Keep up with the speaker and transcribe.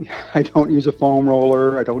I don't use a foam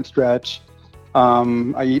roller. I don't stretch.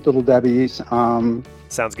 I eat Little Debbie's.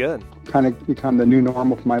 Sounds good. Kind of become the new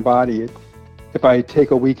normal for my body. If I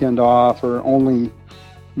take a weekend off or only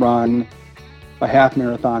run a half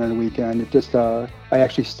marathon in a weekend, I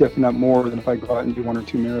actually stiffen up more than if I go out and do 1 or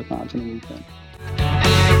 2 marathons in a weekend.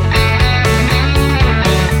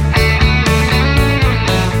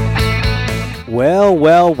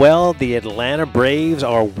 Well, the Atlanta Braves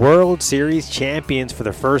are World Series champions for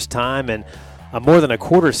the first time in more than a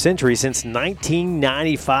quarter century, since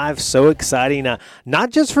 1995. So exciting, not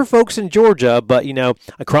just for folks in Georgia, but,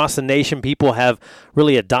 across the nation, people have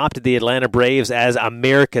really adopted the Atlanta Braves as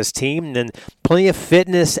America's team, and plenty of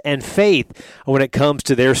fitness and faith when it comes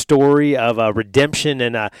to their story of redemption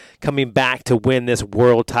and coming back to win this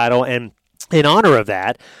world title. And in honor of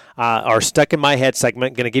that, our Stuck in My Head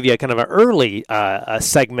segment, going to give you a kind of an early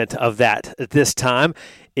segment of that this time,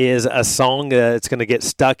 is a song that's going to get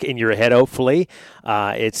stuck in your head, hopefully.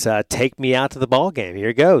 It's Take Me Out to the Ball Game. Here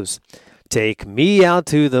it goes. Take me out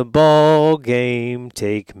to the ball game.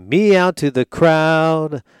 Take me out to the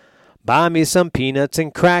crowd. Buy me some peanuts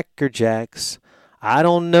and Cracker Jacks. I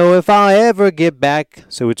don't know if I'll ever get back,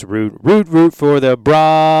 so it's root for the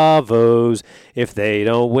Bravos. If they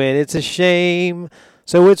don't win, it's a shame.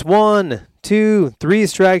 So it's 1, 2, 3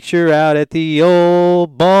 strikes, you're out at the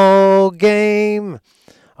old ball game.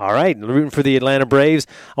 All right, rooting for the Atlanta Braves.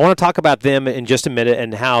 I want to talk about them in just a minute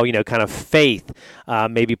and how, kind of faith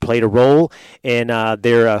maybe played a role in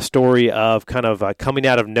their story of kind of coming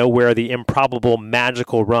out of nowhere, the improbable,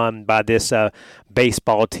 magical run by this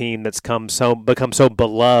baseball team that's become so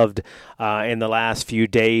beloved in the last few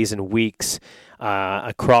days and weeks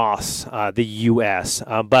across the U.S.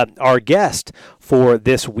 But our guest for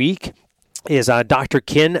this week is Dr.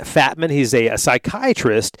 Ken Fatman. He's a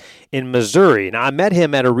psychiatrist in Missouri. Now, I met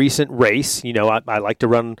him at a recent race. I like to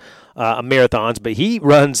run marathons, but he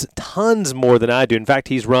runs tons more than I do. In fact,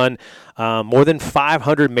 he's run more than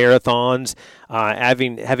 500 marathons,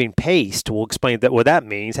 having paced. We'll explain what that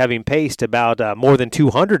means. Having paced about more than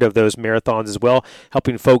 200 of those marathons as well,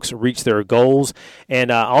 helping folks reach their goals. And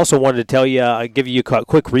I also wanted to give you a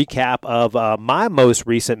quick recap of my most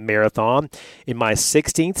recent marathon in my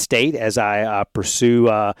 16th state as I pursue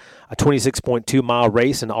a 26.2-mile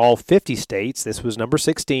race in all 50 states. This was number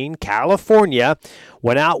 16, California.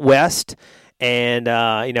 Went out west and,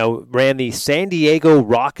 ran the San Diego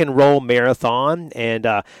Rock and Roll Marathon. And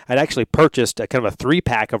I'd actually purchased a kind of a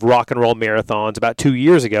 3-pack of Rock and Roll Marathons about 2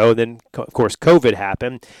 years ago. Then, of course, COVID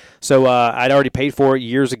happened. So I'd already paid for it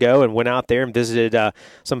years ago and went out there and visited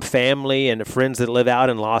some family and friends that live out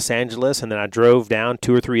in Los Angeles. And then I drove down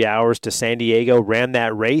 2 or 3 hours to San Diego, ran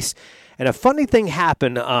that race. And a funny thing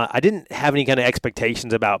happened. I didn't have any kind of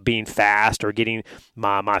expectations about being fast or getting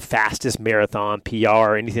my fastest marathon PR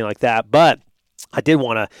or anything like that. But I did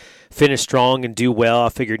want to finish strong and do well. I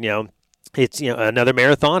figured, it's another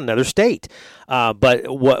marathon, another state. But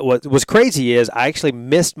what was crazy is I actually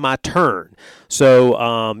missed my turn. So,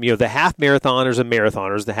 the half marathoners and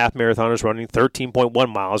marathoners, the half marathoners running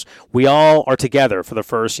 13.1 miles, we all are together for the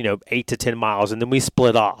first, 8 to 10 miles, and then we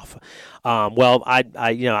split off.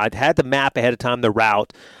 I'd had the map ahead of time, the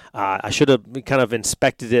route. I should have kind of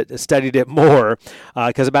inspected it, studied it more,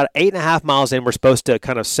 because about 8.5 miles in, we're supposed to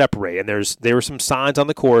kind of separate. And there were some signs on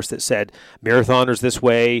the course that said marathoners this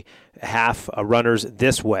way, half runners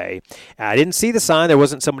this way. I didn't see the sign. There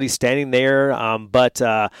wasn't somebody standing there,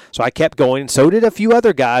 so I kept going. So did a few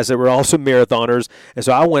other guys that were also marathoners. And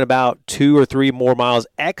so I went about 2 or 3 more miles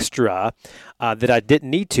extra that I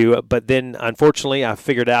didn't need to, but then unfortunately I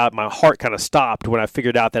figured out, my heart kind of stopped when I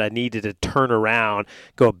figured out that I needed to turn around,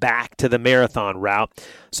 go back to the marathon route.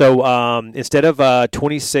 So instead of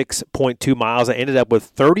 26.2 miles, I ended up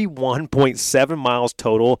with 31.7 miles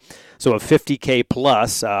total, so a 50K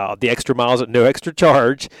plus, the extra miles at no extra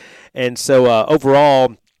charge. And so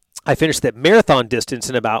overall, I finished that marathon distance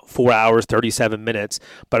in about 4 hours, 37 minutes.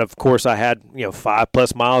 But of course, I had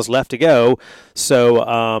 5+ miles left to go. So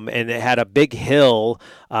and it had a big hill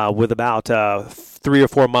with about 3 or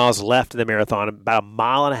 4 miles left in the marathon, about 1.5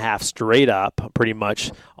 miles straight up, pretty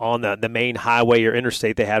much on the main highway or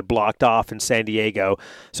interstate they had blocked off in San Diego.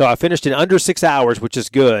 So I finished in under 6 hours, which is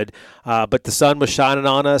good. But the sun was shining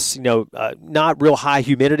on us. Not real high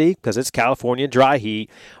humidity because it's California, dry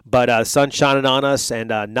heat, but sun shining on us and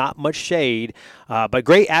not much shade. But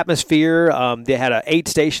great atmosphere. They had an aid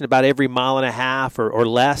station about every mile and a half or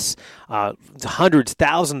less. Hundreds,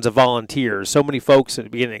 thousands of volunteers. So many folks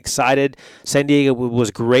getting excited. San Diego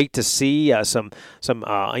was great to see.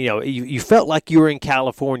 You felt like you were in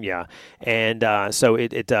California, and so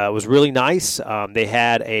it was really nice. They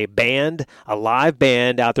had a live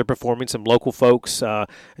band out there performing. Some local folks, some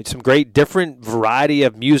great different variety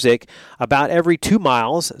of music about every 2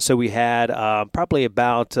 miles. So we had probably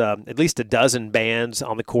about at least a dozen bands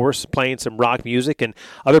on the course playing some rock music, and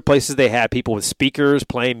other places they had people with speakers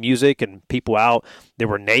playing music and people out. There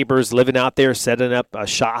were neighbors living out there setting up a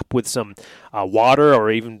shop with some water, or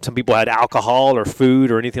even some people had alcohol or food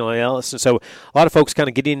or anything like else. And so a lot of folks kind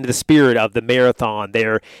of getting into the spirit of the marathon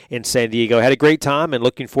there in San Diego. Had a great time and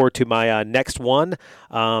looking forward to my next one.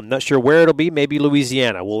 Not sure where it'll be. Maybe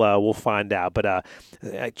Louisiana. We'll find out. But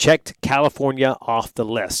I checked California off the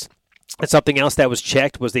list. And something else that was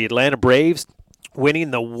checked was the Atlanta Braves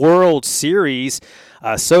winning the World Series.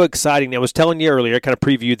 So exciting. I was telling you earlier, kind of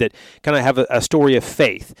previewed that kind of have a story of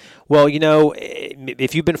faith. Well,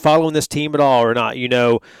 if you've been following this team at all or not,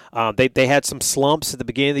 they had some slumps at the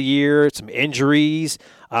beginning of the year, some injuries,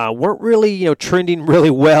 weren't really, trending really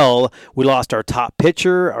well. We lost our top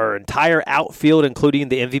pitcher, our entire outfield, including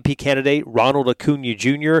the MVP candidate, Ronald Acuna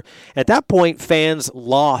Jr. At that point, fans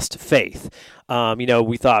lost faith.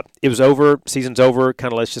 We thought it was over, season's over,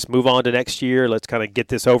 kind of let's just move on to next year. Let's kind of get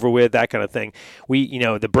this over with, that kind of thing.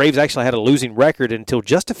 The Braves actually had a losing record until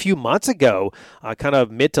just a few months ago, kind of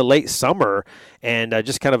mid to late summer, and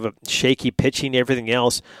just kind of a shaky pitching, everything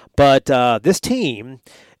else. But this team,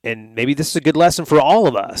 and maybe this is a good lesson for all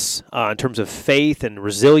of us in terms of faith and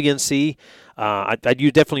resiliency. I'd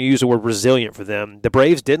definitely use the word resilient for them. The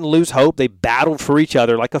Braves didn't lose hope. They battled for each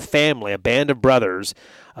other like a family, a band of brothers.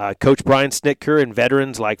 Coach Brian Snitker and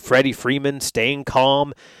veterans like Freddie Freeman staying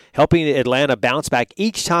calm, helping Atlanta bounce back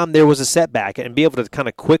each time there was a setback and be able to kind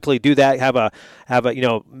of quickly do that, have a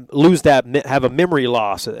memory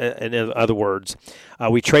loss, in other words.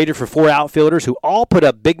 We traded for 4 outfielders who all put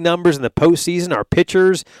up big numbers in the postseason. Our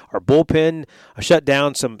pitchers, our bullpen shut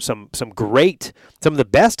down some of the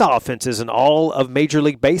best offenses in all of Major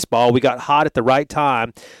League Baseball. We got hot at the right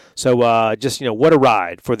time. So what a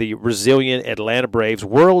ride for the resilient Atlanta Braves,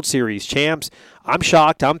 World Series champs. I'm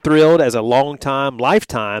shocked. I'm thrilled as a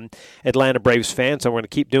lifetime Atlanta Braves fan. So we're going to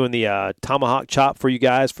keep doing the tomahawk chop for you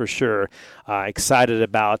guys for sure. Excited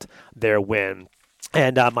about their win.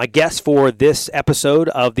 And my guest for this episode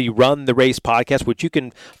of the Run the Race podcast, which you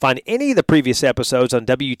can find any of the previous episodes on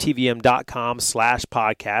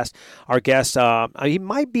WTVM.com/podcast. Our guest, he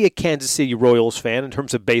might be a Kansas City Royals fan in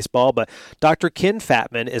terms of baseball, but Dr. Ken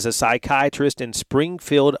Fatman is a psychiatrist in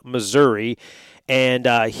Springfield, Missouri, and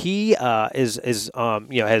he has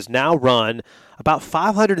now run about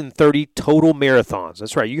 530 total marathons.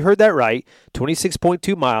 That's right. You heard that right.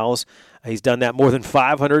 26.2 miles. He's done that more than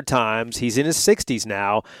 500 times. He's in his 60s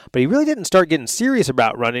now, but he really didn't start getting serious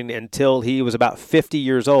about running until he was about 50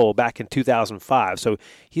 years old back in 2005. So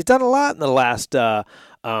he's done a lot in the last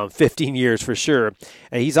 15 years for sure.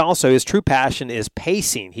 And his true passion is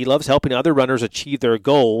pacing. He loves helping other runners achieve their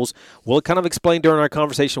goals. We'll kind of explain during our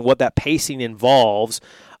conversation what that pacing involves.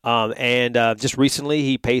 Just recently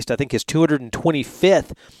he paced, I think, his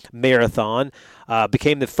 225th marathon,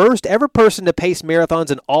 became the first ever person to pace marathons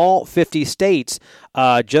in all 50 states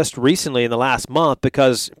just recently in the last month,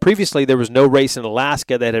 because previously there was no race in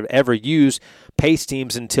Alaska that had ever used pace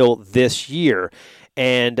teams until this year.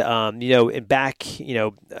 And, back,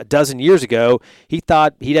 a dozen years ago, he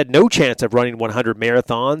thought he had no chance of running 100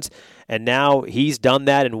 marathons. And now he's done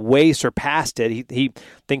that and way surpassed it. He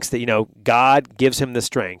thinks that, God gives him the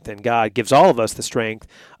strength, and God gives all of us the strength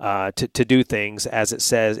to do things as it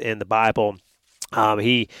says in the Bible.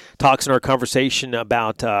 He talks in our conversation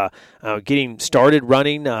about getting started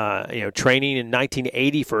running, training in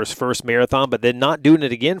 1980 for his first marathon, but then not doing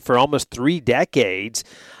it again for almost 3 decades.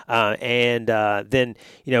 Then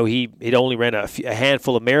he'd only ran a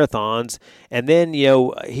handful of marathons. And then,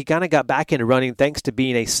 he kind of got back into running thanks to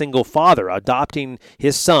being a single father, adopting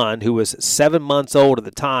his son, who was 7 months old at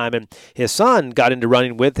the time. And his son got into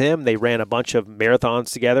running with him. They ran a bunch of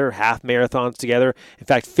marathons together, half marathons together. In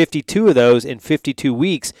fact, 52 of those in 52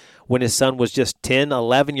 weeks when his son was just 10,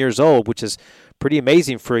 11 years old, which is pretty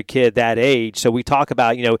amazing for a kid that age. So we talk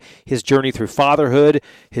about, his journey through fatherhood,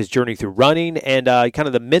 his journey through running, and kind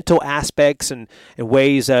of the mental aspects and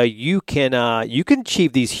ways you can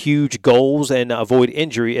achieve these huge goals and avoid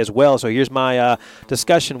injury as well. So here's my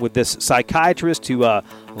discussion with this psychiatrist who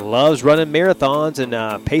loves running marathons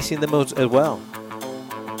and pacing them as well.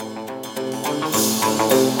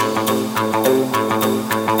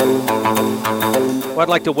 Well,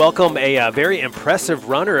 I'd like to welcome a very impressive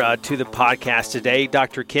runner to the podcast today,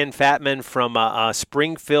 Dr. Ken Fatman from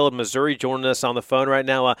Springfield, Missouri, joining us on the phone right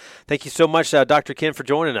now. Thank you so much, Dr. Ken, for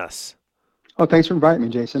joining us. Oh, thanks for inviting me,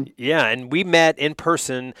 Jason. Yeah, and we met in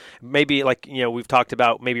person, maybe we've talked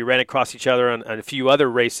about maybe ran across each other on a few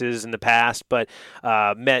other races in the past, but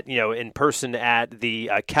met, in person at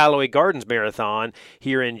the Callaway Gardens Marathon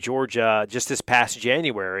here in Georgia just this past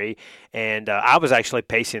January. And I was actually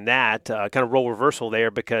pacing that, kind of role reversal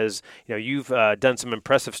there because, you've done some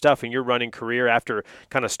impressive stuff in your running career after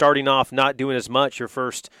kind of starting off not doing as much your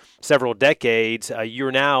first several decades.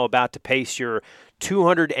 You're now about to pace your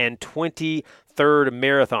 223rd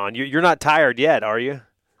marathon. You're not tired yet, are you?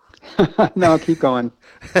 No, keep going.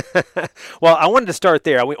 Well, I wanted to start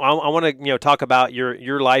there. I want to talk about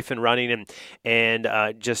your life in running and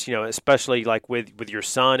just especially like with your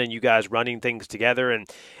son and you guys running things together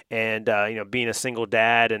and being a single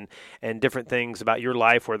dad and different things about your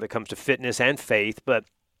life where it comes to fitness and faith, but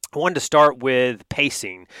I wanted to start with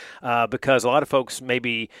pacing because a lot of folks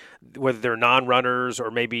maybe, whether they're non-runners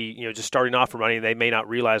or maybe just starting off from running, they may not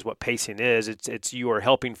realize what pacing is. It's you are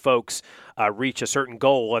helping folks reach a certain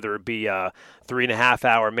goal, whether it be a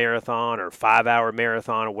 3.5-hour marathon or 5-hour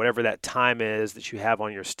marathon or whatever that time is that you have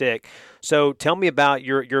on your stick. So tell me about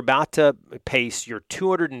you're about to pace your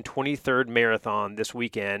 223rd marathon this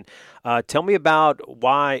weekend. Tell me about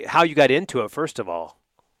how you got into it, first of all.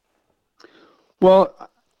 Well,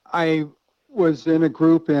 I was in a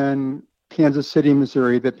group in Kansas City,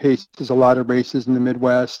 Missouri that paces a lot of races in the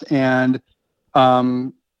Midwest, and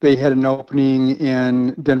they had an opening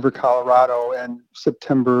in Denver, Colorado in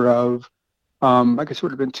September of, I guess it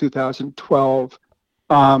would have been 2012.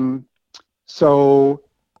 So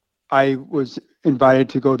I was invited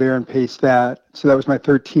to go there and pace that. So that was my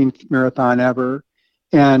 13th marathon ever.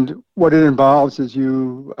 And what it involves is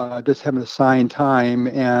you just have an assigned time,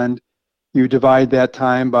 and you divide that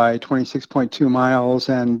time by 26.2 miles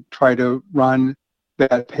and try to run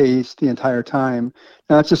that pace the entire time.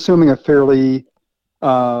 Now, that's assuming a fairly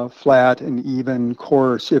flat and even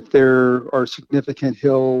course. If there are significant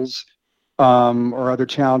hills or other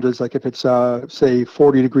challenges, like if it's, say,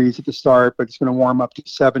 40 degrees at the start, but it's going to warm up to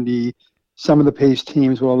 70, some of the pace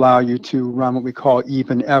teams will allow you to run what we call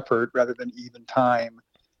even effort rather than even time.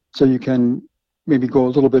 So you can maybe go a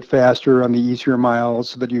little bit faster on the easier miles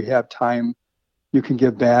so that you have time you can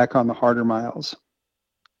give back on the harder miles.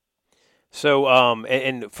 So,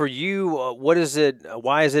 and for you, what is it?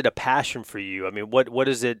 Why is it a passion for you? I mean, what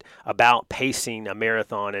is it about pacing a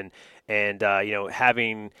marathon and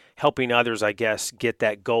helping others, I guess, get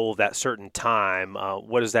that goal, that certain time?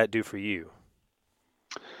 What does that do for you?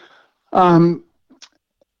 I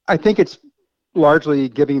think it's largely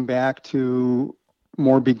giving back to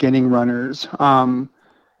more beginning runners.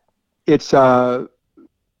 It's kind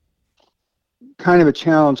of a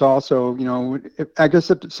challenge also, I guess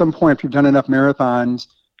at some point, if you've done enough marathons,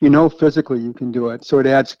 physically you can do it. So it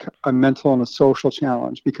adds a mental and a social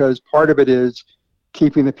challenge because part of it is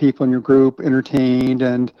keeping the people in your group entertained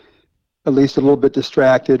and at least a little bit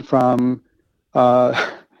distracted from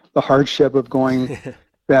the hardship of going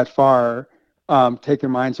that far, take their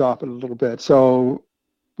minds off it a little bit. So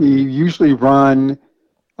we usually run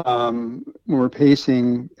when we're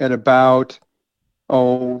pacing at about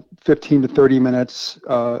 15 to 30 minutes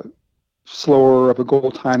slower of a goal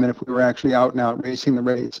time than if we were actually out and out racing the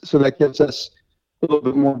race. So that gives us a little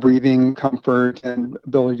bit more breathing comfort and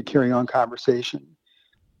ability to carry on conversation.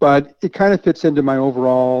 But it kind of fits into my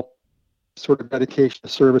overall sort of dedication to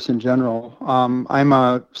service in general. I'm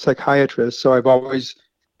a psychiatrist, so I've always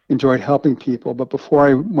enjoyed helping people. But before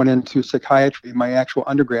I went into psychiatry, my actual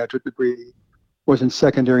undergraduate degree was in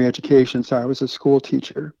secondary education, so I was a school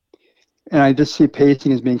teacher. And I just see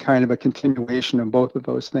pacing as being kind of a continuation of both of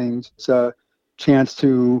those things. It's a chance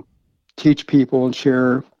to teach people and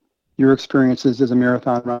share your experiences as a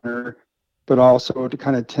marathon runner, but also to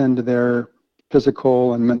kind of tend to their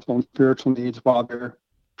physical and mental and spiritual needs while they're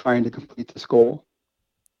trying to complete this goal.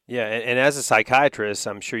 Yeah, and as a psychiatrist,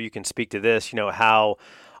 I'm sure you can speak to this, how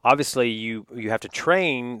obviously you have to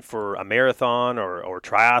train for a marathon or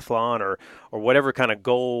triathlon or whatever kind of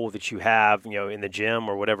goal that you have, in the gym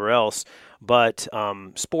or whatever else. But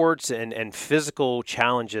sports and physical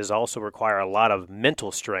challenges also require a lot of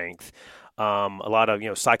mental strength, a lot of,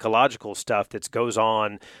 psychological stuff that goes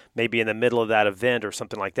on maybe in the middle of that event or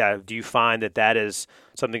something like that. Do you find that is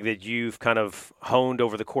something that you've kind of honed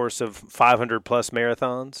over the course of 500 plus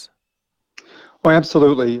marathons? Oh,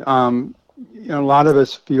 absolutely. A lot of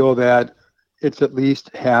us feel that it's at least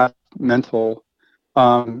half mental.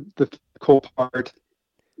 The physical part,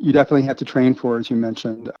 you definitely have to train for, as you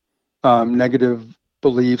mentioned. Negative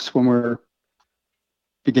beliefs when we're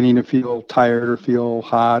beginning to feel tired or feel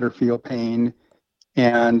hot or feel pain.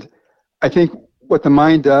 And I think what the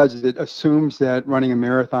mind does is it assumes that running a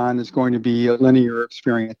marathon is going to be a linear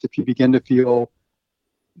experience. If you begin to feel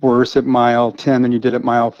worse at mile 10 than you did at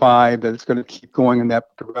mile 5, that it's going to keep going in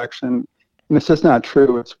that direction. And it's just not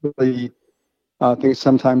true. It's really, things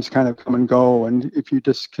sometimes kind of come and go. And if you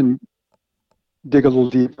just can dig a little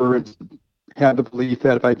deeper and have the belief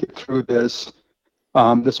that if I get through this,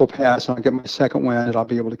 this will pass and I'll get my second win and I'll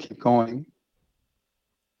be able to keep going.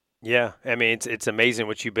 Yeah, I mean it's amazing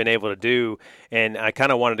what you've been able to do, and I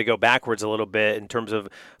kind of wanted to go backwards a little bit in terms of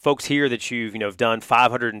folks here that you've have done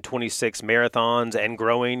 526 marathons and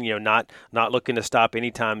growing, not looking to stop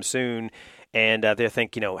anytime soon. And they're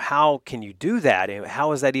thinking, how can you do that? And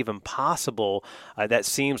how is that even possible? That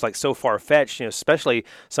seems like so far-fetched, especially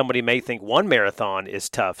somebody may think one marathon is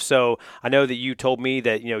tough. So I know that you told me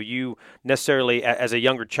that, you necessarily, as a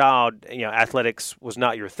younger child, athletics was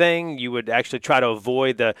not your thing. You would actually try to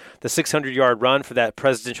avoid the 600-yard run for that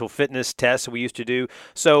presidential fitness test we used to do.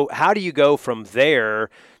 So how do you go from there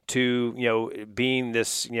to, being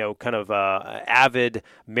this, kind of avid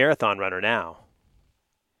marathon runner now?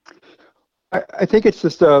 I think it's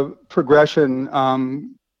just a progression.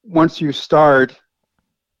 Once you start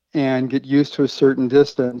and get used to a certain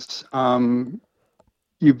distance,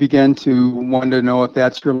 you begin to want to know if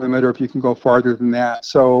that's your limit or if you can go farther than that.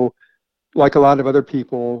 So like a lot of other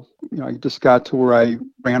people, I just got to where I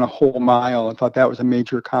ran a whole mile and thought that was a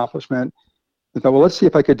major accomplishment. I thought, well, let's see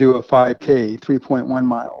if I could do a 5K, 3.1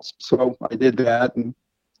 miles. So I did that and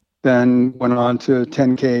then went on to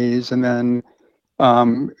 10Ks. And then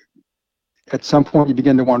at some point you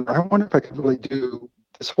begin to wonder, I wonder if I could really do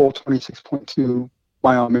this whole 26.2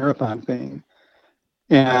 mile marathon thing.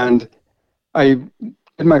 And I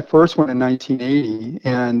did my first one in 1980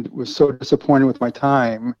 and was so disappointed with my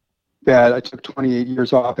time that I took 28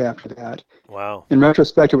 years off after that. Wow. In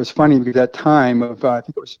retrospect, it was funny because that time of, I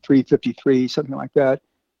think it was 3:53, something like that,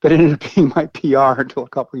 that ended up being my PR until a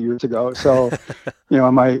couple of years ago. So,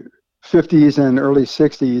 in my 50s and early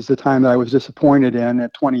 60s, the time that I was disappointed in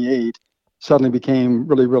at 28 suddenly became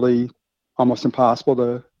really, really almost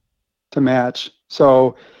impossible to match.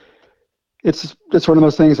 So it's one of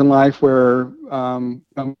those things in life where no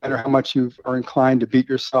matter how much you are inclined to beat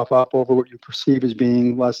yourself up over what you perceive as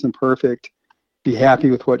being less than perfect, be happy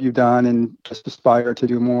with what you've done and just aspire to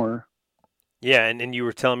do more. Yeah, and you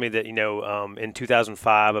were telling me that in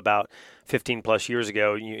 2005, about 15 plus years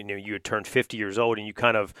ago, you had turned 50 years old, and you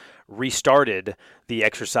kind of restarted the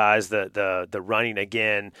exercise, the running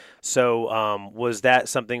again. So was that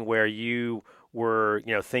something where you were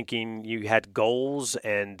thinking you had goals,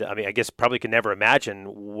 and I mean I guess probably could never imagine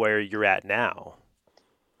where you're at now?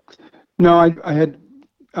 No, I had.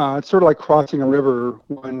 It's sort of like crossing a river,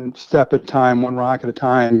 one step at a time, one rock at a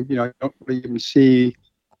time. You don't really even see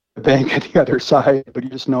the bank at the other side, but you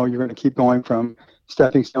just know you're going to keep going from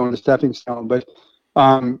stepping stone to stepping stone. But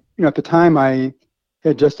at the time, I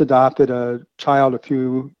had just adopted a child a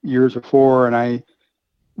few years before, and I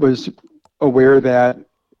was aware that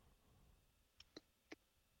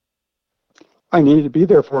I needed to be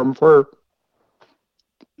there for him for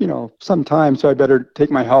some time. So I better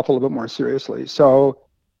take my health a little bit more seriously. So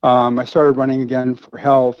I started running again for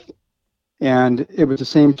health, and it was the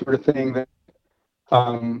same sort of thing that.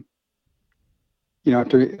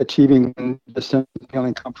 After achieving one distance,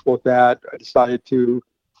 feeling comfortable with that, I decided to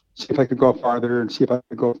see if I could go farther and see if I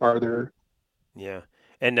could go farther. Yeah.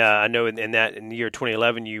 And I know in the year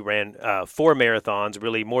 2011, you ran 4 marathons,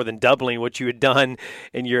 really more than doubling what you had done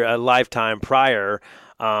in your lifetime prior.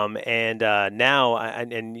 And now,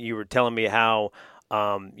 and you were telling me how,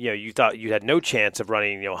 you thought you had no chance of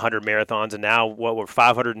running, 100 marathons, and now we're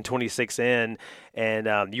 526 in,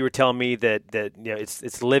 and you were telling me that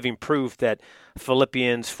it's living proof that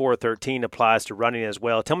Philippians 4:13 applies to running as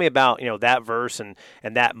well. Tell me about that verse and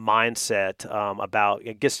that mindset about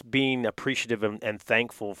just being appreciative and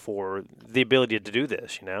thankful for the ability to do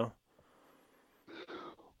this.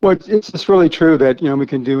 Well, it's just really true that we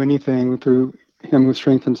can do anything through Him who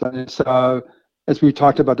strengthens us. As we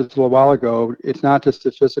talked about this a little while ago, it's not just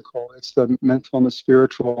the physical, it's the mental and the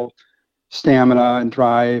spiritual stamina and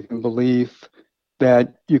drive and belief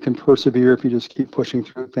that you can persevere if you just keep pushing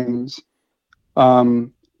through things.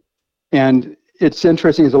 And it's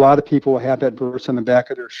interesting is a lot of people have that verse on the back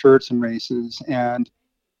of their shirts in races, and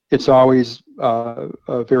it's always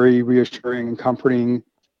a very reassuring and comforting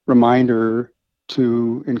reminder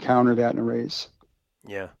to encounter that in a race.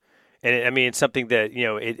 Yeah. And I mean, it's something that,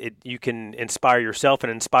 you can inspire yourself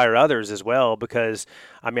and inspire others as well, because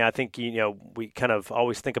I mean, I think, we kind of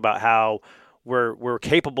always think about how we're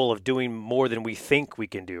capable of doing more than we think we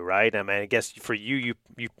can do, right? I mean, I guess for you've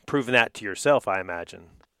proven that to yourself, I imagine.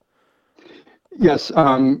 Yes,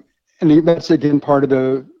 and that's again part of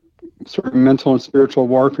the sort of mental and spiritual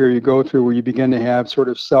warfare you go through, where you begin to have sort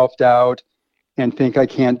of self-doubt and think, I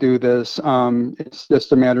can't do this. It's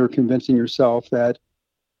just a matter of convincing yourself that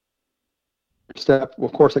step, well,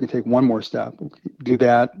 of course I can take one more step, do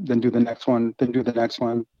that, then do the next one, then do the next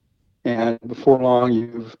one. And before long,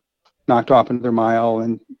 you've knocked off another mile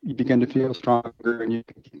and you begin to feel stronger and you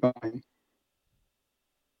can keep going.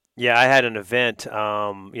 Yeah, I had an event,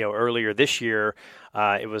 earlier this year.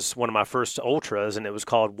 It was one of my first ultras, and it was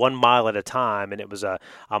called 1 Mile at a Time, and it was a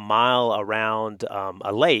mile around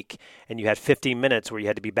a lake, and you had 15 minutes where you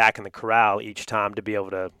had to be back in the corral each time to be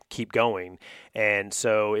able to keep going. And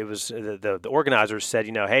so it was the organizers said,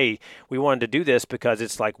 hey, we wanted to do this because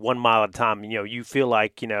it's like 1 mile at a time. You feel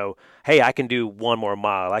like, hey, I can do one more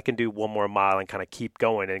mile, I can do one more mile, and kind of keep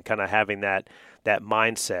going and kind of having that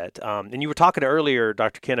mindset. And you were talking earlier,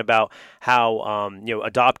 Dr. Ken, about how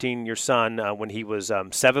adopting your son when he was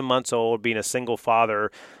 7 months old, being a single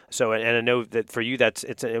father. So, and I know that for you,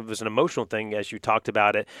 it was an emotional thing as you talked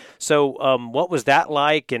about it. So, what was that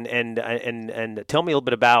like? And tell me a little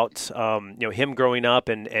bit about him growing up,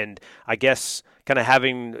 and I guess kind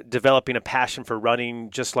of developing a passion for running,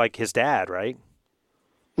 just like his dad, right?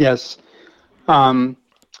 Yes. Well,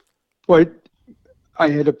 I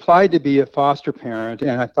had applied to be a foster parent,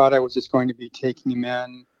 and I thought I was just going to be taking him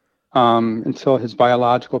in until his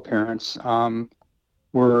biological parents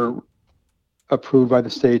were approved by the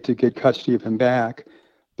state to get custody of him back.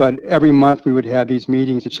 But every month we would have these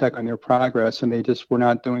meetings to check on their progress, and they just were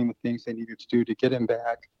not doing the things they needed to do to get him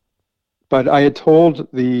back. But I had told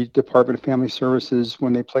the Department of Family Services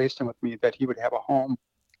when they placed him with me that he would have a home.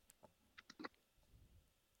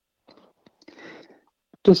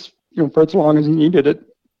 Just for as long as he needed it.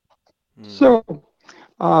 So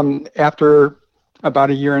after about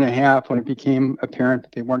a year and a half, when it became apparent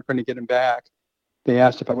that they weren't going to get him back, they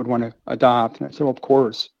asked if I would want to adopt. And I said, well, of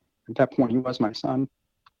course. At that point, he was my son.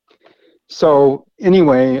 So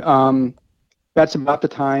anyway, that's about the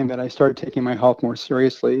time that I started taking my health more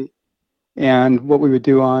seriously. And what we would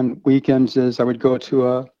do on weekends is I would go to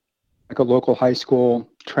a local high school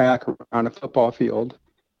track around a football field,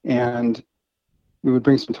 and we would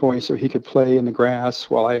bring some toys so he could play in the grass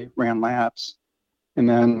while I ran laps. And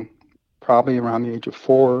then probably around the age of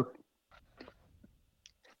 4,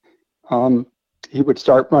 he would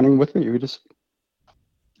start running with me. He would just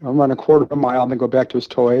run a quarter of a mile, then go back to his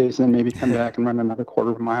toys, and maybe come back and run another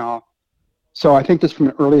quarter of a mile. So I think just from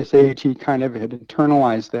the earliest age, he kind of had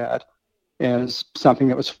internalized that as something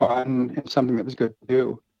that was fun and something that was good to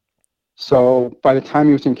do. So by the time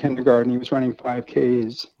he was in kindergarten, he was running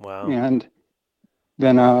 5Ks. Wow. And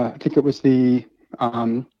then I think it was the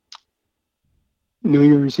New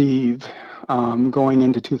Year's Eve going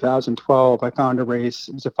into 2012, I found a race.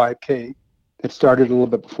 It was a 5K that started a little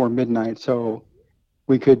bit before midnight. So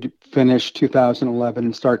we could finish 2011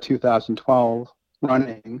 and start 2012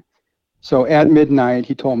 running. So at midnight,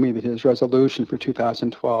 he told me that his resolution for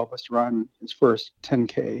 2012 was to run his first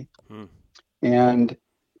 10K. And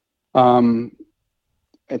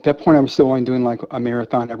at that point, I was still only doing like a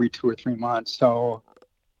marathon every 2 or 3 months. So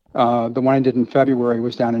the one I did in February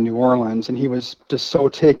was down in New Orleans, and he was just so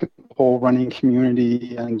taken with the whole running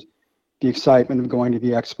community and the excitement of going to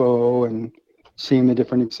the expo and seeing the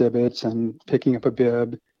different exhibits and picking up a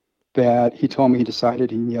bib that he told me he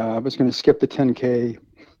decided he was going to skip the 10K.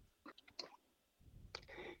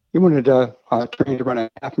 He wanted to train to run a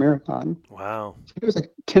half marathon. Wow. He was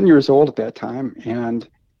like 10 years old at that time, and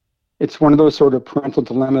it's one of those sort of parental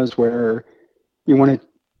dilemmas where you want to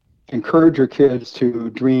encourage your kids to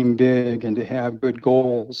dream big and to have good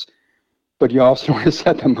goals, but you also want to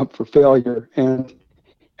set them up for failure. And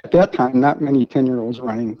at that time, not many 10-year-olds were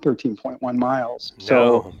running 13.1 miles. No,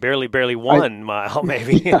 so barely 1 mile,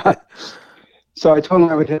 maybe. Yeah. So I told him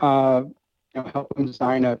I would help him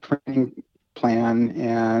design a training plan,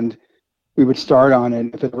 and we would start on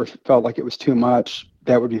it. If it ever felt like it was too much,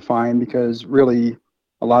 that would be fine, because really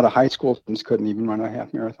a lot of high school students couldn't even run a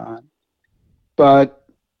half marathon. But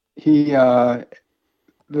he,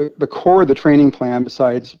 the core of the training plan,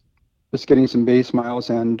 besides just getting some base miles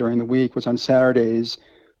in during the week, was on Saturdays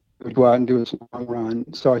we would go out and do his long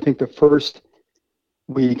run. So I think the first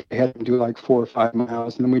week I had him do like 4 or 5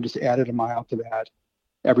 miles, and then we just added a mile to that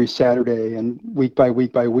every Saturday. And week by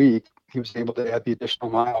week by week, he was able to add the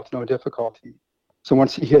additional mile with no difficulty. So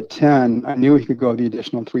once he hit 10, I knew he could go the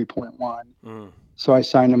additional 3.1. So I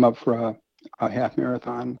signed him up for a half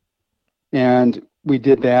marathon. And we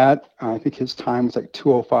did that. I think his time was like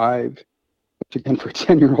 2:05. again, for a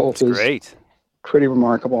 10-year-old That's is great. pretty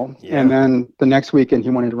remarkable. Yeah. And then the next weekend, he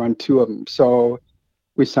wanted to run 2 of them. So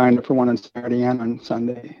we signed up for one on Saturday and on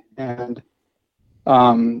Sunday. And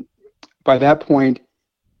by that point,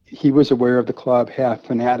 he was aware of the club Half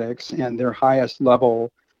Fanatics, and their highest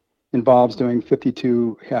level involves doing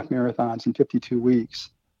 52 half marathons in 52 weeks.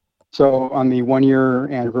 So on the 1-year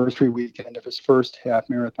anniversary weekend of his first half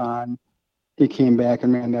marathon, he came back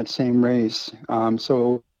and ran that same race.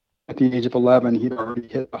 So at the age of 11, he'd already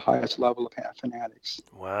hit the highest level of Half Fanatics.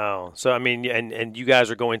 Wow. So, I mean, and you guys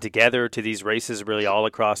are going together to these races really all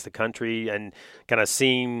across the country and kind of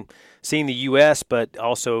seeing the U.S., but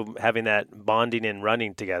also having that bonding and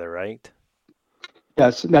running together, right?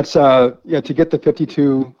 Yes, that's to get the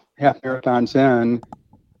 52 half marathons in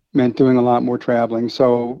meant doing a lot more traveling.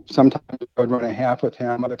 So sometimes I would run a half with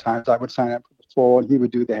him. Other times I would sign up for the full and he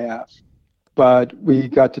would do the half. But we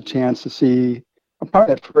got the chance to see,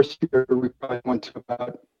 probably that first year, we probably went to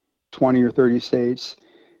about 20 or 30 states.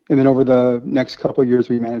 And then over the next couple of years,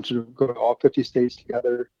 we managed to go to all 50 states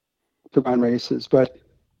together to run races. But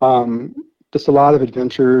just a lot of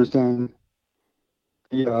adventures and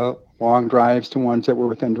the long drives to ones that were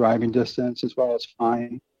within driving distance as well as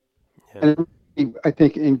flying. Yeah. And I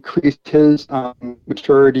think increased his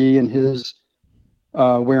maturity and his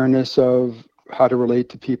awareness of how to relate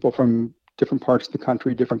to people from different parts of the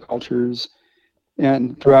country, different cultures.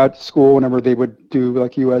 And throughout school, whenever they would do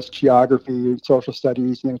like U.S. geography, social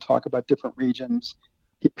studies, and they would talk about different regions,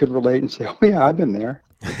 he could relate and say, "Oh yeah, I've been there."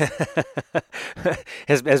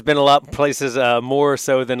 has been a lot of places more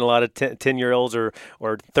so than a lot of 10-year-olds or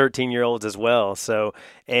 13-year-olds as well. So,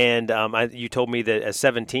 and you told me that at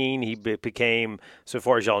 17 he became, so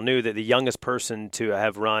far as y'all knew, that the youngest person to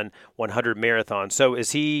have run 100 marathons. So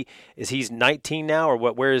he's 19 now, or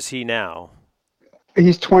what? Where is he now?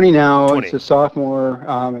 He's 20 now. 20. He's a sophomore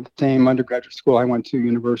at the same undergraduate school I went to,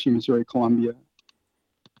 University of Missouri-Columbia.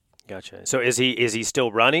 Gotcha. So is he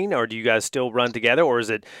still running, or do you guys still run together, or is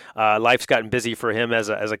it life's gotten busy for him as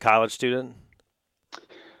a college student?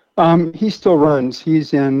 He still runs.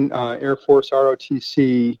 He's in Air Force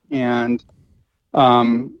ROTC, and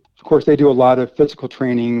of course they do a lot of physical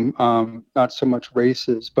training, not so much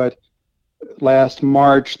races. But last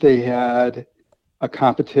March they had a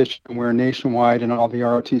competition where nationwide in all the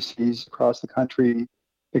ROTCs across the country,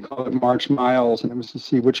 they call it March Miles, and it was to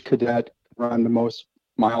see which cadet could run the most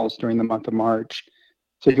miles during the month of March.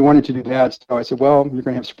 So he wanted to do that. So I said, well, you're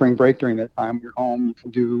going to have spring break during that time. You're home. You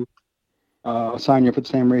can do, sign you up for the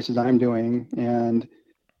same races I'm doing. And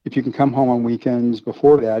if you can come home on weekends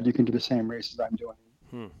before that, you can do the same races I'm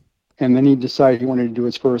doing. And then he decided he wanted to do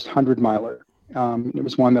his first 100-miler. It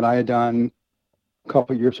was one that I had done a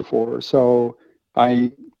couple of years before. So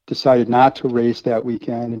I decided not to race that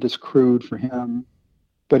weekend and just crewed for him.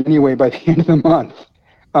 But anyway, by the end of the month,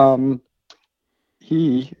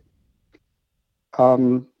 he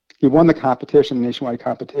won the competition, nationwide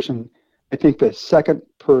competition. I think the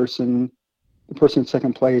person in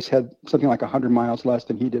second place had something like 100 miles less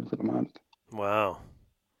than he did for the month. Wow.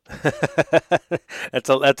 That's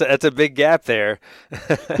a big gap there.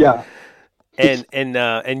 Yeah.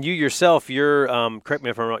 And you yourself, you're correct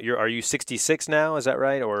me if I'm wrong. Are you 66 now? Is that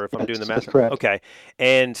right? Or if I'm doing the math? That's correct. Okay.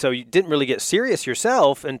 And so you didn't really get serious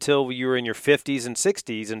yourself until you were in your 50s and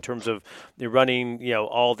 60s in terms of running,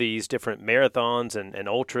 all these different marathons and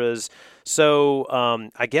ultras. So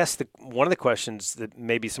I guess one of the questions that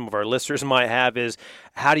maybe some of our listeners might have is,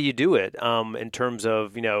 how do you do it in terms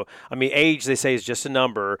of, age, they say, is just a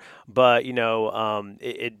number, but,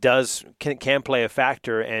 it can play a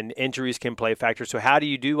factor, and injuries can play a factor. So how do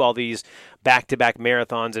you do all these back-to-back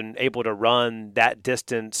marathons and able to run that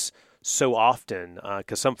distance so often?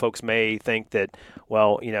 Because some folks may think that,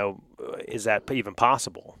 well, is that even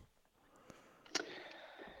possible?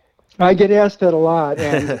 I get asked that a lot,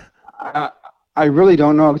 and I really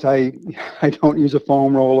don't know, because I don't use a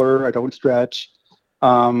foam roller. I don't stretch.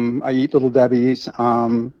 I eat Little Debbie's.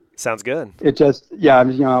 Sounds good. It just, yeah,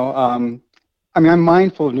 I'm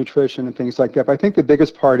mindful of nutrition and things like that. But I think the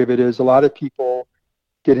biggest part of it is a lot of people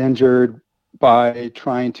get injured by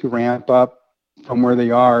trying to ramp up from where they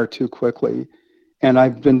are too quickly. And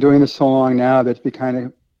I've been doing this so long now that it's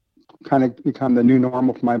kind of become the new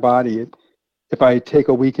normal for my body. If I take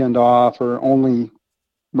a weekend off or only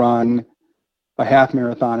run a half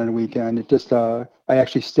marathon in a weekend, it just I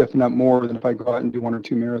actually stiffen up more than if I go out and do 1 or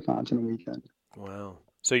 2 marathons in a weekend. Wow.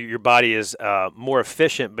 So your body is more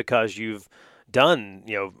efficient because you've done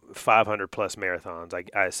 500 plus marathons,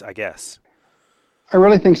 I guess. I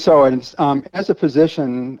really think so. And as a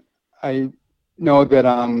physician, I know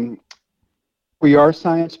that we are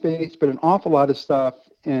science-based, but an awful lot of stuff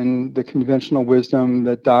and the conventional wisdom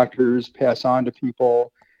that doctors pass on to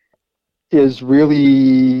people is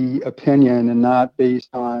really opinion and not based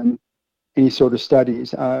on any sort of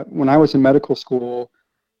studies. When I was in medical school,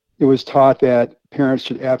 it was taught that parents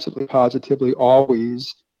should absolutely positively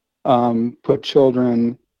always put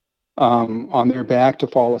children on their back to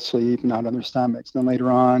fall asleep, not on their stomachs. Then later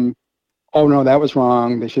on, oh no, that was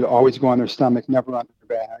wrong. They should always go on their stomach, never on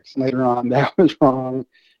their backs. And later on, that was wrong.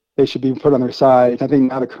 They should be put on their sides. I think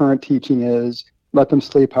now the current teaching is let them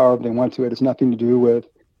sleep however they want to. It has nothing to do with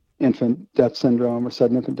infant death syndrome or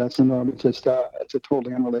sudden infant death syndrome. It's just it's a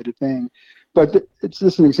totally unrelated thing. But it's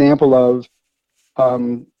just an example of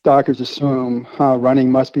doctors assume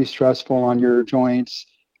running must be stressful on your joints.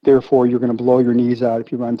 Therefore, you're going to blow your knees out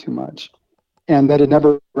if you run too much. And that had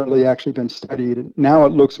never really actually been studied. Now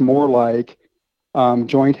it looks more like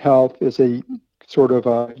joint health is a sort of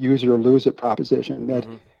a use it or lose it proposition, that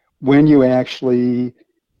when you actually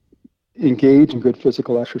engage in good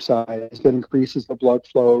physical exercise, that increases the blood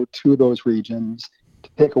flow to those regions to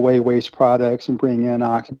take away waste products and bring in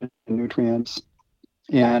oxygen and nutrients.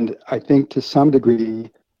 And I think to some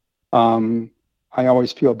degree, I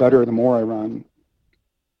always feel better the more I run.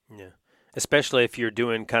 Yeah. Especially if you're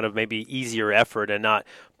doing kind of maybe easier effort and not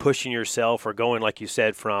pushing yourself or going, like you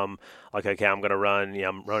said, from like, okay, I'm going to run,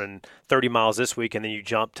 I'm running 30 miles this week, and then you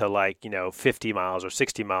jump to 50 miles or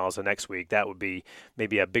 60 miles the next week. That would be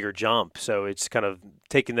maybe a bigger jump. So it's kind of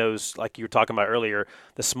taking those, like you were talking about earlier,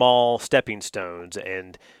 the small stepping stones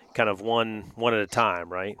and kind of one at a time,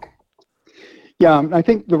 right? Yeah, I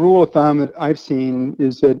think the rule of thumb that I've seen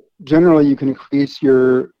is that generally you can increase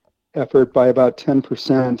your effort by about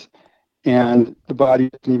 10%. And the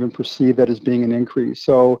body doesn't even perceive that as being an increase.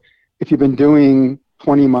 So if you've been doing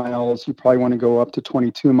 20 miles, you probably want to go up to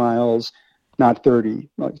 22 miles, not 30.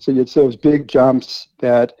 So it's those big jumps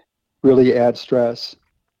that really add stress.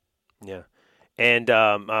 Yeah. And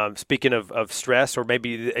speaking of stress or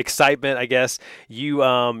maybe excitement, I guess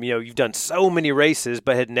you've done so many races,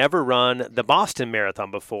 but had never run the Boston Marathon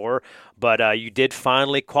before. But you did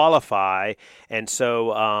finally qualify, and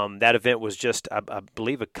so that event was just, I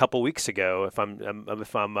believe, a couple weeks ago. If I'm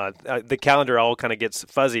the calendar all kind of gets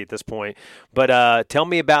fuzzy at this point. But tell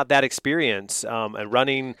me about that experience and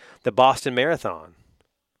running the Boston Marathon.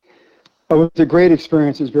 It was a great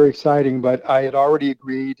experience. It was very exciting, but I had already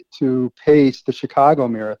agreed to pace the Chicago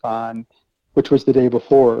Marathon, which was the day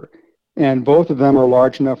before. And both of them are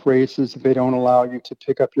large enough races that they don't allow you to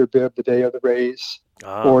pick up your bib the day of the race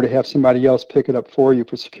or to have somebody else pick it up for you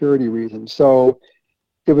for security reasons. So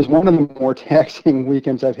it was one of the more taxing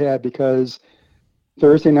weekends I've had, because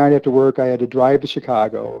Thursday night after work, I had to drive to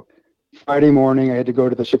Chicago. Friday morning, I had to go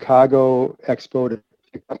to the Chicago Expo to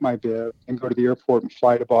pick up my bib and go to the airport and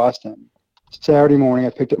fly to Boston. Saturday morning, I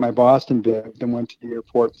picked up my Boston bib, then went to the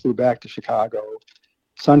airport, flew back to Chicago.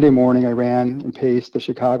 Sunday morning, I ran and paced the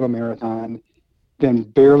Chicago Marathon, then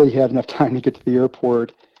barely had enough time to get to the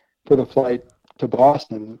airport for the flight to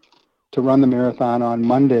Boston to run the marathon on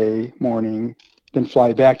Monday morning, then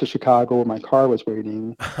fly back to Chicago where my car was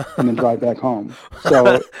waiting, and then drive back home.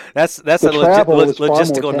 So that's a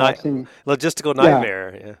logistical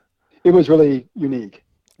nightmare. Yeah. It was really unique.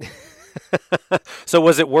 So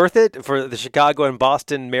was it worth it for the Chicago and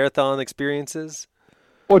Boston marathon experiences?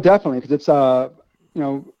 Well, definitely, because it's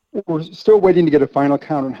we're still waiting to get a final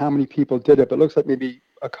count on how many people did it, but it looks like maybe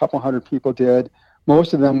a couple hundred people did.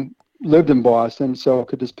 Most of them lived in Boston, so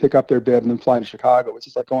could just pick up their bib and then fly to Chicago. It's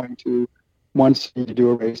just like going to one city to do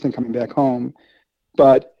a race and coming back home.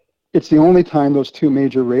 But it's the only time those two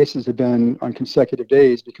major races have been on consecutive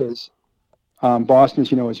days, because Boston,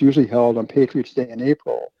 as you know, is usually held on Patriots Day in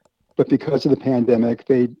April. But because of the pandemic,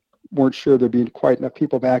 they weren't sure there'd be quite enough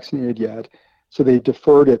people vaccinated yet. So they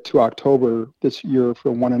deferred it to October this year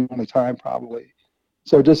for one and only time, probably.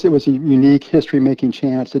 So it was a unique history-making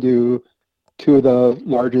chance to do two of the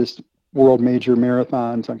largest world major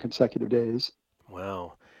marathons on consecutive days.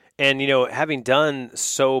 Wow. And, having done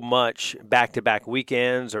so much back-to-back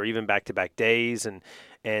weekends or even back-to-back days and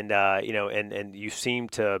you seem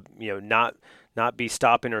to, not be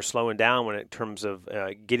stopping or slowing down in terms of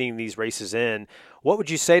getting these races in. What would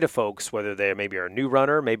you say to folks, whether they maybe are a new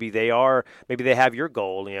runner, maybe they have your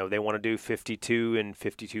goal, they want to do 52 in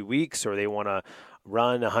 52 weeks, or they want to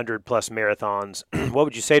run 100 plus marathons. What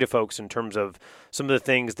would you say to folks in terms of some of the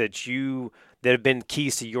things that have been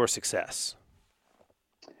keys to your success?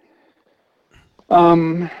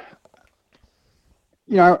 I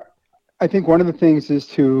think one of the things is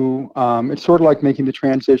to, it's sort of like making the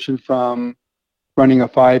transition from running a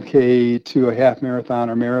 5K to a half marathon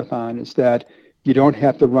or marathon, is that you don't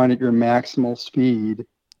have to run at your maximal speed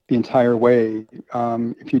the entire way.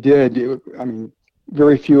 If you did,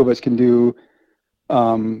 very few of us can do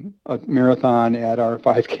a marathon at our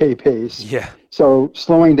 5K pace. Yeah. So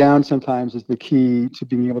slowing down sometimes is the key to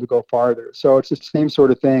being able to go farther. So it's the same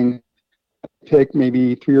sort of thing. Pick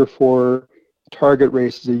maybe 3 or 4 target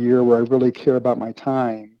races a year where I really care about my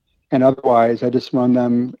time. And otherwise, I just run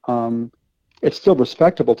them. It's still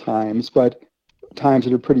respectable times, but times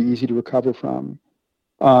that are pretty easy to recover from.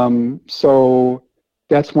 So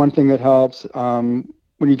that's one thing that helps.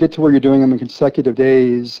 When you get to where you're doing them in consecutive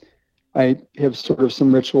days, I have sort of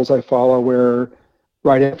some rituals I follow where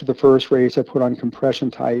right after the first race, I put on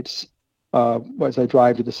compression tights as I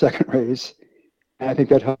drive to the second race. And I think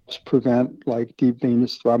that helps prevent like deep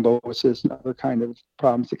venous thrombosis and other kind of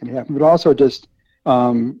problems that can happen. But also just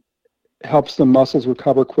helps the muscles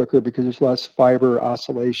recover quicker because there's less fiber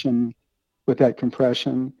oscillation with that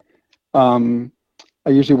compression. I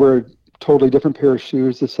usually wear a totally different pair of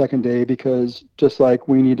shoes the second day because just like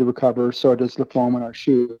we need to recover, so does the foam in our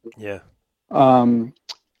shoe. Yeah.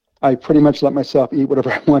 I pretty much let myself eat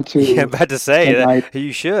whatever I want to. Yeah, I'm about to say that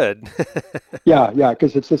you should. yeah,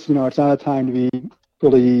 because it's just, it's not a time to be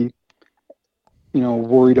really,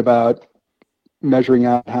 worried about measuring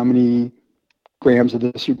out how many grams of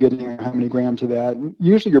this you're getting or how many grams of that. And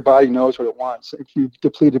usually your body knows what it wants. If you've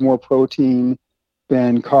depleted more protein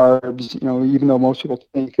than carbs, even though most people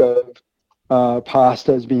think of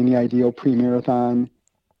pasta as being the ideal pre-marathon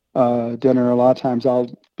dinner, a lot of times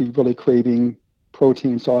I'll be really craving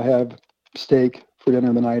protein, so I'll have steak for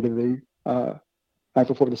dinner the night of the night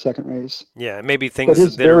before the second race. Yeah, maybe things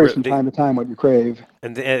that varies from time to time what you crave.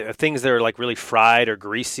 And things that are like really fried or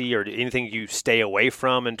greasy, or anything you stay away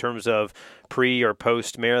from in terms of pre or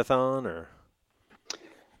post marathon, or.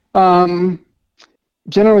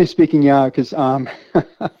 Generally speaking, yeah, because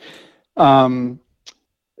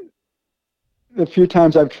the few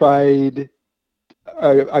times I've tried,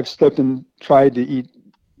 I've slipped and tried to eat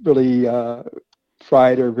really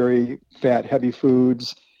fried or very fat, heavy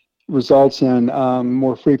foods, results in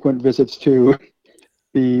more frequent visits to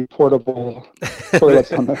the portable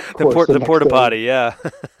toilets on the course. The porta potty, yeah.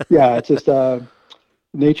 Yeah, it's just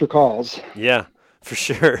nature calls. Yeah. For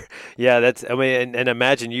sure. Yeah, and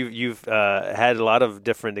imagine you've had a lot of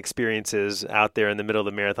different experiences out there in the middle of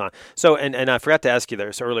the marathon. So, and I forgot to ask you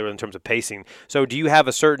this earlier in terms of pacing. So do you have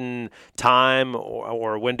a certain time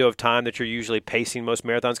or window of time that you're usually pacing most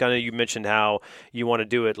marathons? I know you mentioned how you want to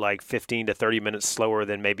do it like 15 to 30 minutes slower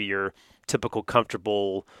than maybe your typical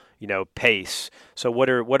comfortable, pace. So what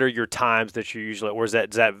are your times that you usually, or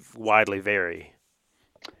does that widely vary?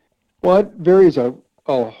 Well, it varies a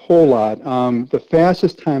whole lot. The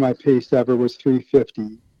fastest time I paced ever was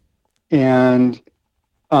 3:50, and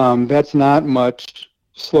that's not much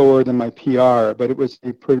slower than my PR, but it was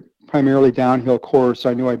a primarily downhill course, so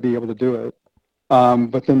I knew I'd be able to do it.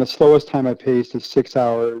 But then the slowest time I paced is 6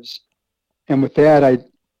 hours, and with that,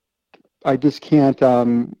 I just can't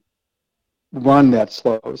run that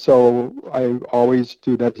slow, so I always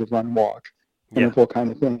do that as a run walk interval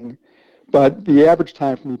kind of thing. But the average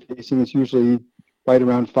time for me pacing is usually right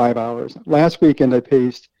around 5 hours. Last weekend, I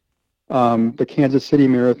paced the Kansas City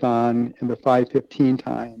Marathon in the 5:15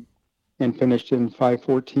 time and finished in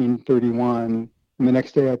 5:14:31. And the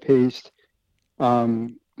next day, I paced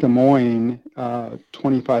Des Moines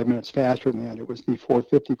 25 minutes faster than that. It was the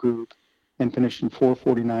 4:50 group and finished in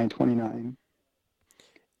 4:49:29.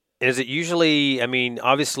 Is it usually,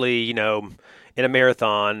 obviously, in a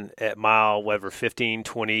marathon at mile, 15,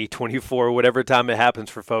 20, 24, whatever time it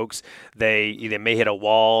happens for folks, they may hit a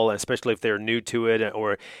wall, especially if they're new to it,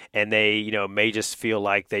 and they, may just feel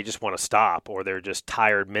like they just want to stop, or they're just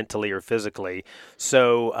tired mentally or physically.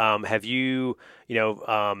 So have you,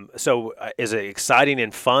 so is it exciting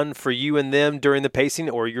and fun for you and them during the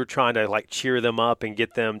pacing, or you're trying to like cheer them up and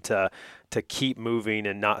get them to keep moving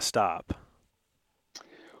and not stop?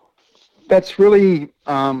 That's really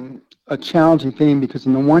a challenging thing because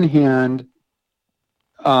on the one hand,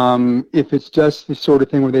 if it's just the sort of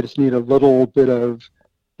thing where they just need a little bit of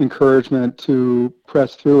encouragement to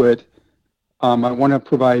press through it, I want to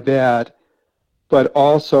provide that. But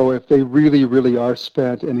also, if they really, really are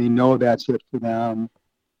spent and they know that's it for them,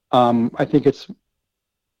 I think it's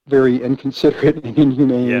very inconsiderate and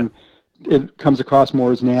inhumane. Yeah. It comes across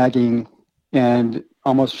more as nagging and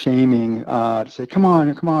almost shaming to say, come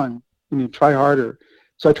on. Try harder.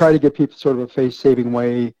 So I try to give people sort of a face-saving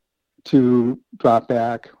way to drop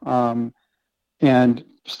back and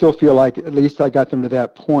still feel like at least I got them to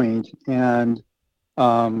that point, and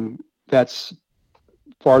that's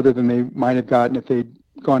farther than they might have gotten if they'd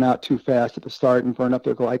gone out too fast at the start and burned up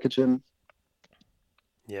their glycogen.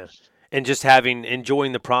 Yeah. And just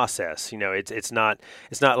enjoying the process. It's not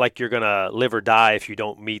like you're gonna live or die if you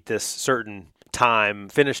don't meet this certain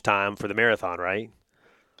finish time for the marathon, right?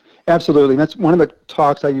 Absolutely. And that's one of the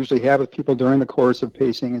talks I usually have with people during the course of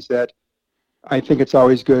pacing is that I think it's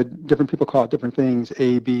always good. Different people call it different things,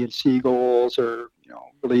 A, B, and C goals, or,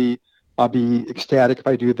 really I'll be ecstatic if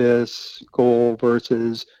I do this goal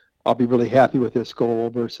versus I'll be really happy with this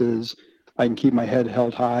goal versus I can keep my head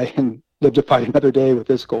held high and live to fight another day with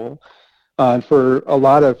this goal. And for a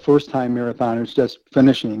lot of first-time marathoners, just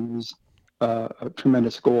finishing is a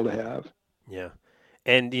tremendous goal to have. Yeah.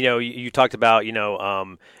 And you talked about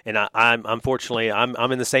and I'm unfortunately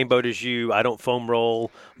I'm in the same boat as you. I don't foam roll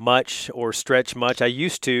much or stretch much. I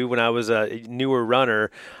used to when I was a newer runner,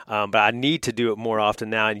 but I need to do it more often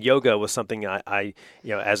now. And yoga was something I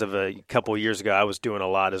as of a couple of years ago I was doing a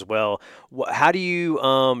lot as well. How do you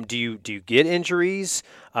do you get injuries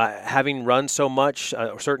having run so much,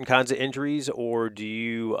 certain kinds of injuries, or do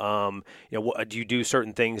you do you do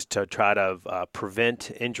certain things to try to prevent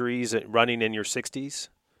injuries running in your 60s?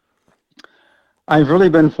 I've really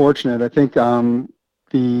been fortunate. I think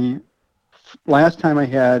the last time I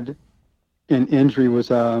had an injury was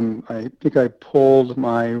I think I pulled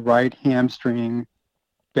my right hamstring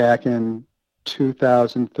back in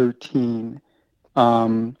 2013,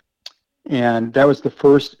 and that was the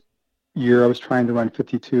first year I was trying to run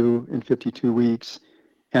 52 in 52 weeks,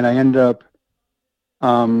 and I ended up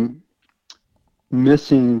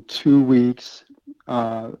missing 2 weeks.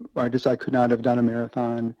 I could not have done a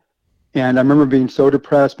marathon. And I remember being so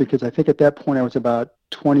depressed because I think at that point I was about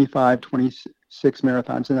 25, 26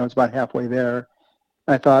 marathons, and I was about halfway there.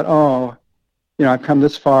 And I thought, I've come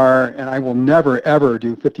this far, and I will never, ever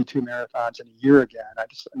do 52 marathons in a year again. I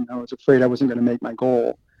was afraid I wasn't going to make my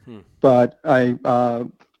goal. But I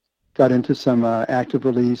got into some active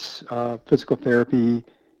release physical therapy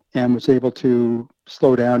and was able to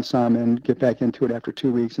slow down some and get back into it after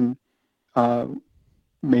 2 weeks and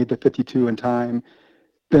made the 52 in time.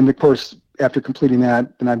 Then, of course, after completing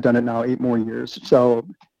that, then I've done it now 8 more years. So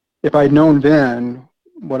if I'd known then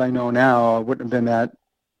what I know now, I wouldn't have been that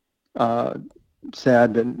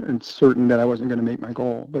sad and certain that I wasn't going to make my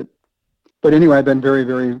goal. But anyway, I've been very,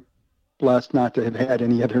 very blessed not to have had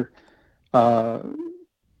any other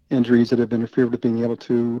injuries that have interfered with being able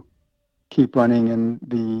to keep running in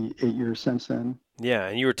the 8 years since then. Yeah,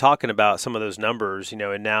 and you were talking about some of those numbers,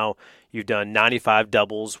 and now you've done 95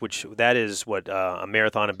 doubles, which that is what a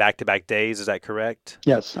marathon in back-to-back days. Is that correct?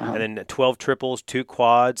 Yes. And then 12 triples, 2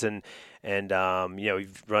 quads, and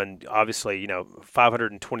you've run obviously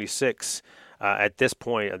 526 at this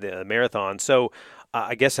point of the marathon. So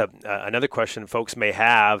I guess another question folks may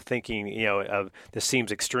have, thinking of this seems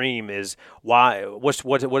extreme, is why?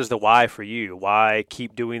 What is the why for you? Why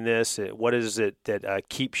keep doing this? What is it that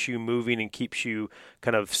keeps you moving and keeps you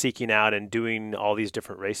kind of seeking out and doing all these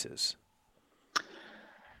different races?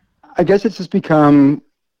 I guess it's just become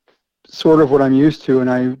sort of what I'm used to, and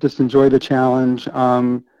I just enjoy the challenge.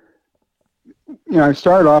 I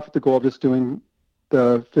started off with the goal of just doing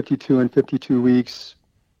the 52 in 52 weeks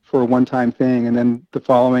for a one-time thing, and then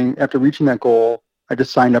after reaching that goal, I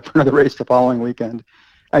just signed up for another race the following weekend.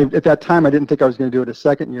 At that time, I didn't think I was going to do it a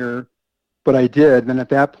second year, but I did. And then at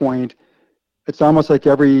that point, it's almost like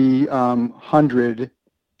every 100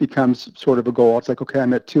 becomes sort of a goal. It's like, okay,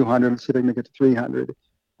 I'm at 200, let's see if I can make it to 300.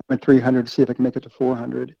 I'm at 300, see if I can make it to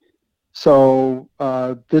 400. So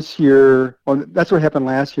this year, that's what happened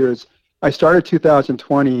last year, is I started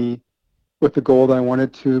 2020 with the goal that I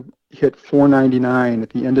wanted to hit 499 at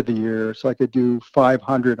the end of the year so I could do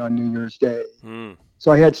 500 on New Year's Day.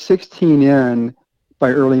 So I had 16 in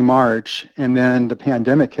by early March, and then the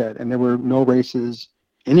pandemic hit, and there were no races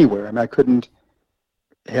anywhere. I mean, I couldn't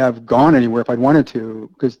have gone anywhere if I'd wanted to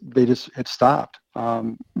because they just had stopped.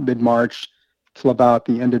 Mid-March till about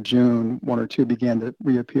the end of June, 1 or 2 began to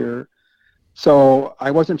reappear. So I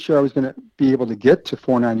wasn't sure I was going to be able to get to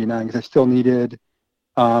 499 because I still needed,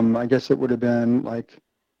 I guess it would have been like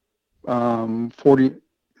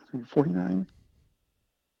 49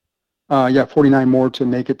 more to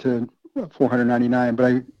make it to 499, but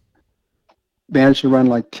I managed to run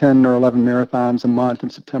like 10 or 11 marathons a month in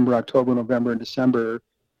September, October, November, and December,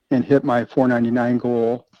 and hit my 499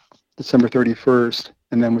 goal December 31st,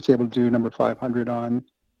 and then was able to do number 500 on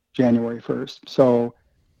January 1st. So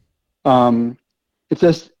it's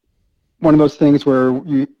just one of those things where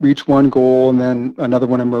you reach one goal and then another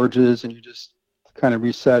one emerges, and you just kind of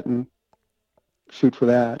reset and shoot for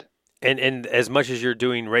that. And as much as you're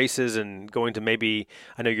doing races and going to maybe,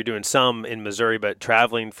 I know you're doing some in Missouri, but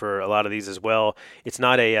traveling for a lot of these as well, it's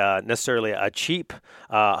not a necessarily a cheap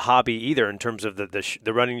hobby either in terms of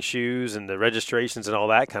the running shoes and the registrations and all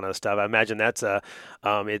that kind of stuff. I imagine that's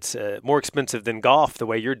it's more expensive than golf the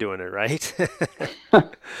way you're doing it, right?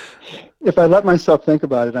 If I let myself think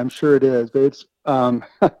about it, I'm sure it is. But it's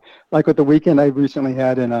like with the weekend I recently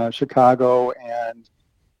had in Chicago and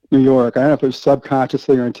New York. I don't know if it was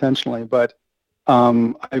subconsciously or intentionally, but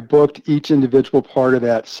I booked each individual part of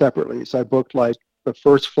that separately. So I booked like the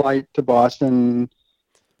first flight to Boston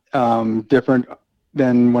different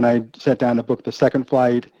than when I sat down to book the second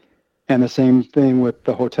flight, and the same thing with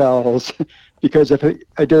the hotels. Because if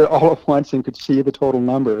I did it all at once and could see the total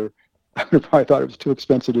number, I would have probably thought it was too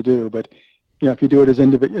expensive to do. But if you do it as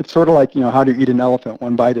individual, it's sort of like how do you eat an elephant,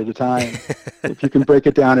 one bite at a time. If you can break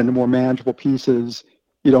it down into more manageable pieces,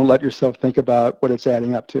 you don't let yourself think about what it's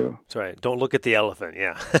adding up to. That's right. Don't look at the elephant.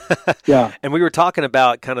 Yeah. Yeah. And we were talking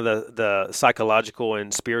about kind of the psychological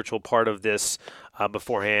and spiritual part of this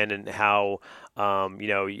beforehand, and how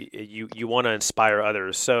you want to inspire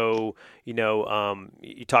others. So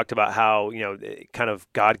you talked about how kind of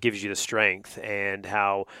God gives you the strength, and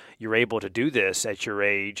how you're able to do this at your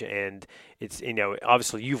age. And it's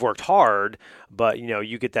obviously you've worked hard, but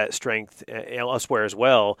you get that strength elsewhere as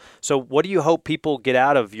well. So what do you hope people get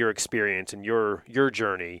out of your experience and your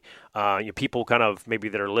journey? People kind of maybe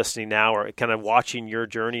that are listening now or kind of watching your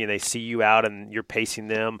journey, and they see you out and you're pacing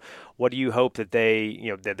them. What do you hope that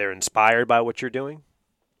that they're inspired by what you're doing?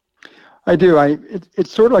 I do. It's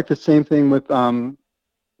sort of like the same thing with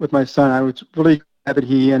my son. I was really glad that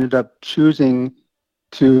he ended up choosing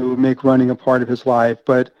to make running a part of his life.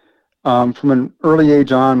 But from an early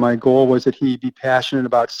age on, my goal was that he be passionate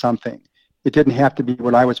about something. It didn't have to be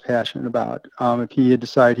what I was passionate about. If he had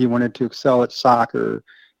decided he wanted to excel at soccer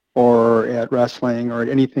or at wrestling or at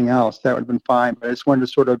anything else, that would have been fine. But I just wanted to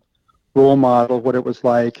sort of role model what it was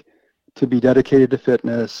like to be dedicated to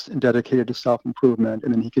fitness and dedicated to self-improvement,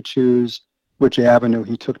 and then he could choose which avenue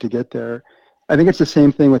he took to get there. I think it's the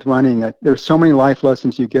same thing with running. There's so many life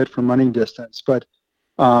lessons you get from running distance, but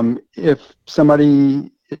if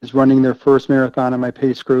somebody is running their first marathon in my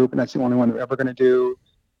pace group and that's the only one they're ever going to do,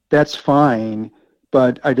 that's fine,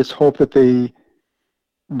 but I just hope that they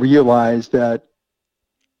realize that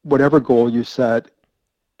whatever goal you set,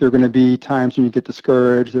 there are going to be times when you get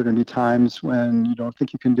discouraged. There are going to be times when you don't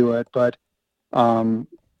think you can do it. But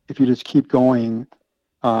if you just keep going,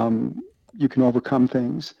 you can overcome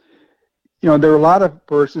things. There are a lot of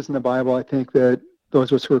verses in the Bible, I think, that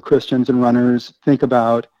those of us who are Christians and runners think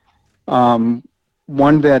about.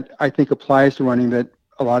 One that I think applies to running that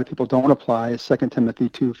a lot of people don't apply is 2 Timothy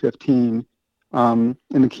 2:15. In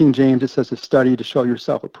the King James, it says to study to show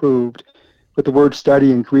yourself approved. But the word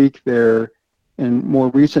study in Greek there, in more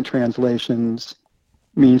recent translations,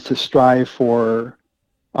 means to strive for,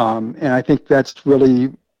 and I think that's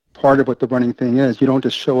really part of what the running thing is. You don't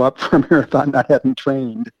just show up for a marathon not having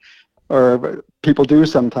trained, or people do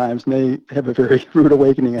sometimes, and they have a very rude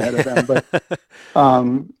awakening ahead of them. But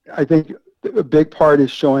I think a big part is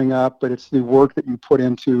showing up, but it's the work that you put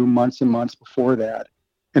into months and months before that.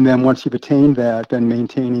 And then once you've attained that, then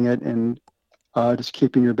maintaining it and just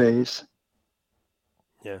keeping your base.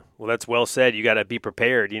 Yeah, well, that's well said. You got to be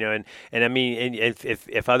prepared, and I mean, and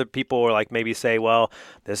if other people are like maybe say, well,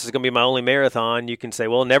 this is going to be my only marathon, you can say,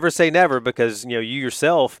 well, never say never, because you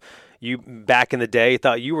yourself, you back in the day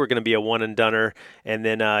thought you were going to be a one and doneer, and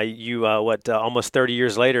then almost 30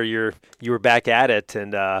 years later, you were back at it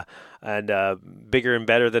and bigger and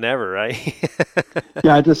better than ever, right?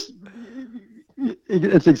 Yeah,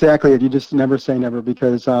 it's exactly it. You just never say never,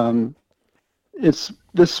 because it's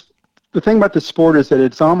this. The thing about the sport is that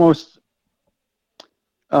it's almost,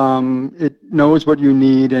 it knows what you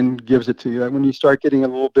need and gives it to you. When you start getting a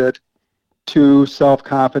little bit too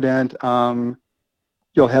self-confident,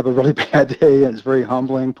 you'll have a really bad day, and it's very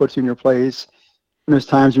humbling, puts you in your place. And there's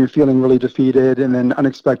times when you're feeling really defeated, and then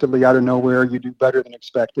unexpectedly out of nowhere, you do better than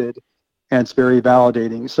expected, and it's very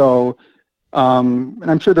validating. So,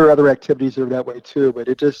 and I'm sure there are other activities that are that way too, but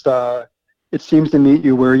it just, it seems to meet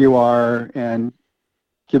you where you are and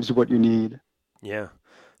gives you what you need. Yeah.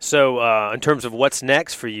 So in terms of what's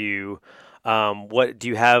next for you, what do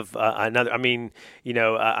you have another? I mean,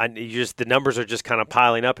 the numbers are just kind of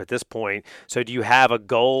piling up at this point. So do you have a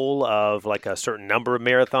goal of like a certain number of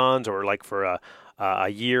marathons, or like for a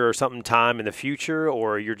year or something time in the future,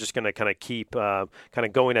 or you're just going to kind of keep kind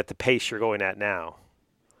of going at the pace you're going at now?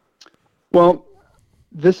 Well,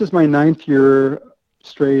 this is my 9th year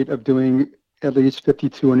straight of doing at least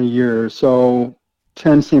 52 in a year. So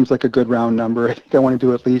 10 seems like a good round number. I think I want to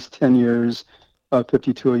do at least 10 years of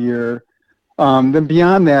 52 a year. Then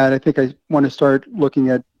beyond that, I think I want to start looking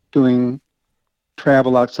at doing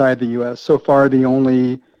travel outside the U.S. So far, the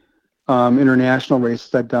only international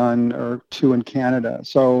races I've done are 2 in Canada.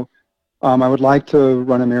 So I would like to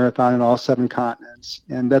run a marathon in all 7 continents,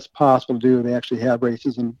 and that's possible to do. They actually have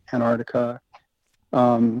races in Antarctica.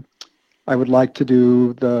 I would like to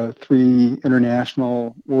do the 3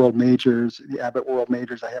 international world majors, the Abbott World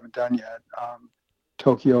Majors I haven't done yet,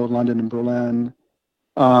 Tokyo, London, and Berlin.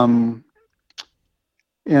 And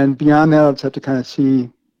beyond that, I'll just have to kind of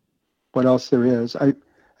see what else there is. I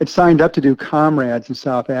signed up to do Comrades in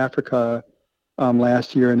South Africa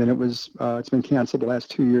last year, and then it's been canceled the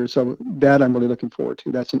last 2 years. So that I'm really looking forward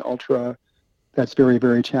to. That's an ultra that's very,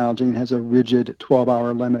 very challenging and has a rigid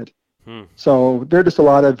 12-hour limit. So there are just a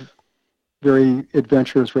lot of very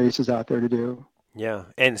adventurous races out there to do. Yeah.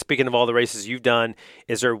 And speaking of all the races you've done,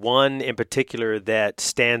 is there one in particular that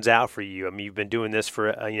stands out for you? I mean, you've been doing this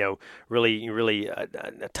for, really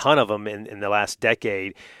a ton of them in the last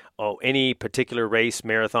decade. Oh, any particular race,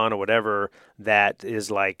 marathon or whatever that is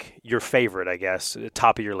like your favorite, I guess,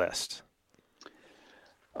 top of your list?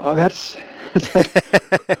 Oh, that's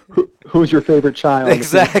who's your favorite child?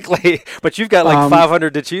 Exactly. But you've got like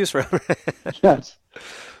 500 to choose from. Yes.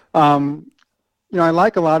 I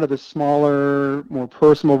like a lot of the smaller, more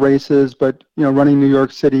personal races, but, running New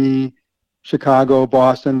York City, Chicago,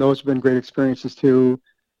 Boston, those have been great experiences too.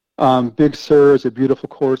 Big Sur is a beautiful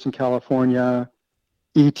course in California.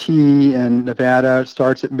 ET in Nevada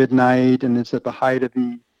starts at midnight and it's at the height of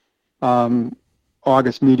the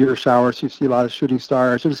August meteor shower, so you see a lot of shooting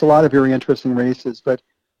stars. There's a lot of very interesting races, but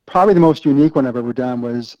probably the most unique one I've ever done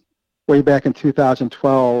was way back in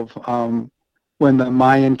 2012 when the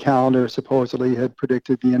Mayan calendar supposedly had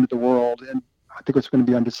predicted the end of the world, and I think it was going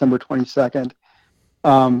to be on December 22nd.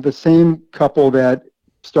 The same couple that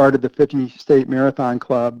started the 50-state marathon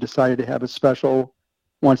club decided to have a special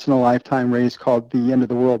once-in-a-lifetime race called the End of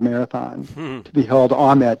the World Marathon to be held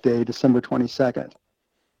on that day, December 22nd.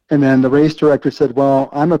 And then the race director said, well,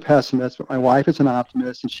 I'm a pessimist, but my wife is an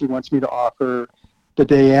optimist, and she wants me to offer the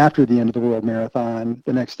day after the End of the World Marathon,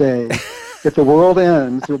 the next day. If the world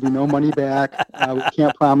ends, there will be no money back. We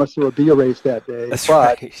can't promise there will be a race that day. That's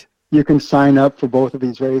but right. You can sign up for both of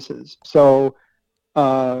these races. So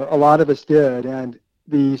a lot of us did, and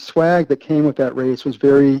the swag that came with that race was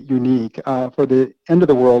very unique. For the End of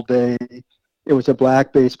the World Day, it was a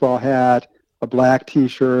black baseball hat, a black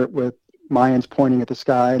T-shirt with Mayans pointing at the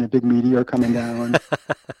sky and a big meteor coming down,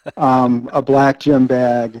 a black gym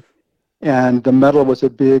bag, and the medal was a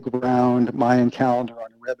big round Mayan calendar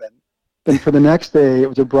on a ribbon. Then for the next day, it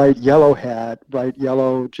was a bright yellow hat, bright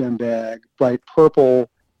yellow gym bag, bright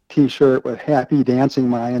purple T-shirt with happy dancing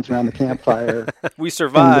Mayans around the campfire. We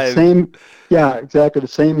survived. Exactly, the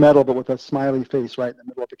same medal, but with a smiley face right in the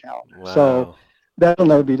middle of the calendar. Wow. So that'll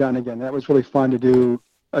never be done again. That was really fun to do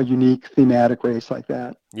a unique thematic race like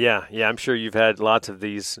that. Yeah, I'm sure you've had lots of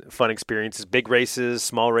these fun experiences, big races,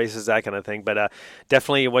 small races, that kind of thing. But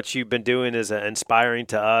definitely, what you've been doing is inspiring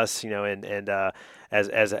to us. And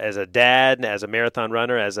as a dad, as a marathon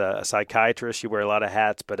runner, as a psychiatrist, you wear a lot of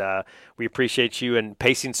hats. But we appreciate you and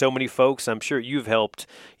pacing so many folks. I'm sure you've helped,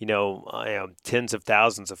 tens of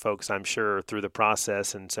thousands of folks, I'm sure, through the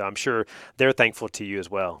process, and so I'm sure they're thankful to you as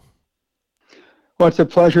well. Well, it's a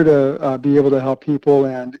pleasure to be able to help people,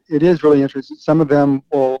 and it is really interesting. Some of them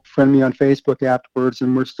will friend me on Facebook afterwards,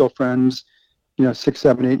 and we're still friends, 6,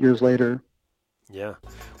 7, 8 years later. Yeah,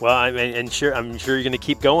 well, I'm sure you're going to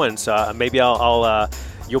keep going. So maybe I'll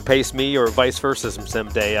you'll pace me, or vice versa,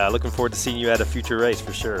 someday. Looking forward to seeing you at a future race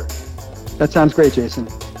for sure. That sounds great, Jason.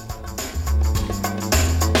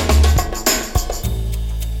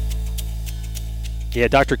 Yeah,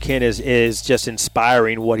 Dr. Ken is just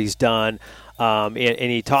inspiring what he's done. And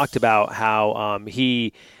he talked about how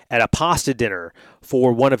he, at a pasta dinner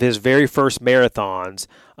for one of his very first marathons,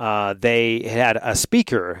 they had a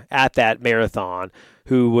speaker at that marathon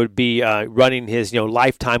who would be running his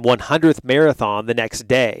lifetime 100th marathon the next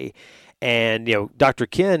day. And, Dr.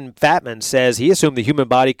 Ken Fatman says he assumed the human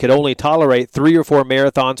body could only tolerate 3 or 4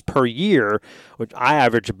 marathons per year, which I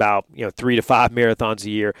average about, 3 to 5 marathons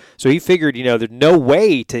a year. So he figured, there's no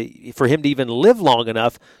way for him to even live long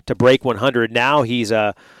enough to break 100. Now he's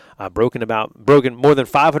broken more than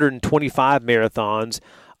 525 marathons,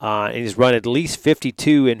 and he's run at least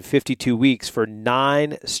 52 in 52 weeks for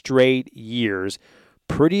 9 straight years.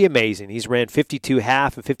 Pretty amazing. He's ran 52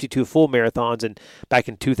 half and 52 full marathons back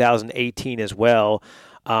in 2018 as well.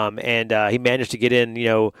 And he managed to get in,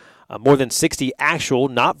 more than 60 actual,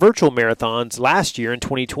 not virtual marathons last year in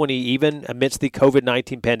 2020, even amidst the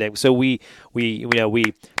COVID-19 pandemic. So we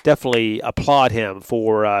definitely applaud him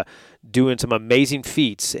for doing some amazing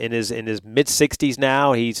feats in his mid 60s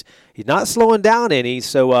now. He's not slowing down any.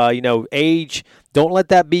 So age, don't let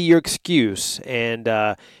that be your excuse. And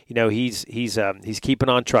he's keeping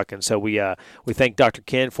on trucking. So we thank Dr.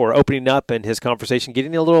 Ken for opening up and his conversation,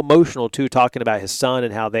 getting a little emotional too, talking about his son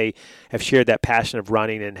and how they have shared that passion of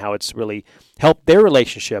running and how it's really helped their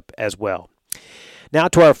relationship as well. Now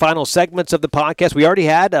to our final segments of the podcast. We already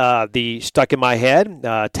had the Stuck in My Head,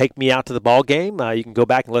 Take Me Out to the Ball Game. You can go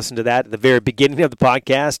back and listen to that at the very beginning of the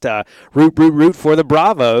podcast. Root for the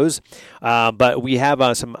Bravos. But we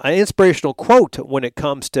have some inspirational quote when it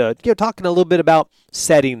comes to talking a little bit about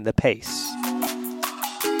setting the pace.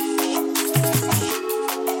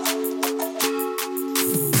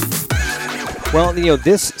 Well,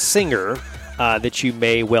 this singer that you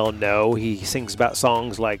may well know, he sings about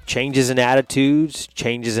songs like Changes in Attitudes,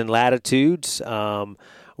 Changes in Latitudes,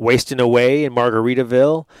 Wasting Away in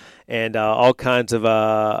Margaritaville, and all kinds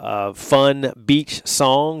of fun beach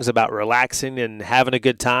songs about relaxing and having a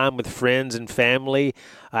good time with friends and family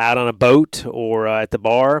out on a boat or at the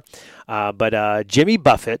bar. But Jimmy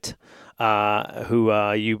Buffett,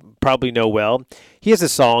 who you probably know well, he has a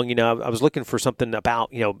song. I was looking for something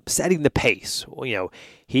about setting the pace.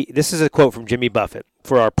 This is a quote from Jimmy Buffett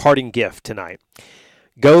for our parting gift tonight.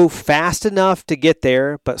 Go fast enough to get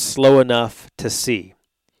there, but slow enough to see.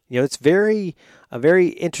 It's very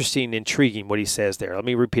interesting, intriguing what he says there. Let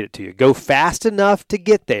me repeat it to you. Go fast enough to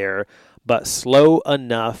get there, but slow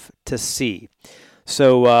enough to see.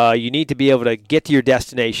 So you need to be able to get to your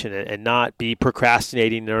destination and not be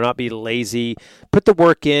procrastinating or not be lazy. Put the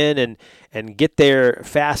work in and get there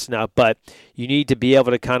fast enough, but you need to be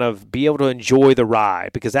able to enjoy the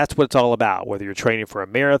ride, because that's what it's all about. Whether you're training for a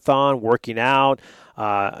marathon, working out,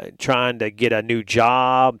 trying to get a new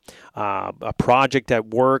job, a project at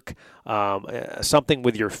work, something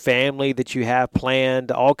with your family that you have planned,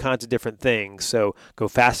 all kinds of different things. So go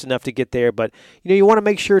fast enough to get there, but you want to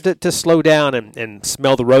make sure to slow down and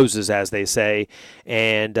smell the roses, as they say,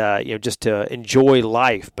 and just to enjoy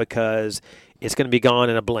life, because it's going to be gone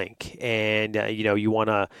in a blink, and you want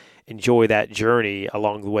to enjoy that journey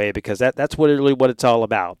along the way, because that's what it's all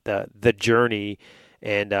about, the journey,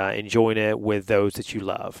 and enjoying it with those that you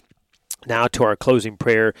love. Now to our closing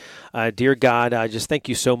prayer. Dear God, I just thank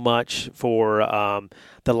you so much for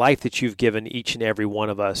the life that you've given each and every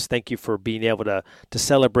one of us. Thank you for being able to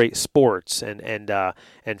celebrate sports and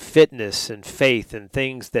fitness and faith and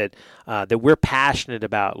things that we're passionate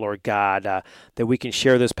about, Lord God, that we can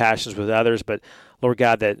share those passions with others. But Lord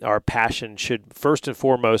God, that our passion should first and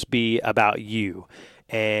foremost be about you,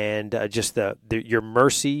 and just your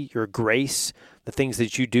mercy, your grace, the things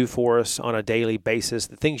that you do for us on a daily basis,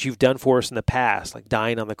 the things you've done for us in the past, like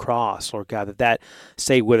dying on the cross, Lord God, that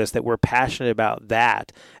stay with us, that we're passionate about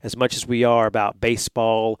that as much as we are about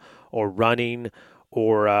baseball or running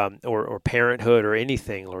or parenthood or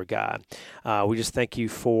anything, Lord God. We just thank you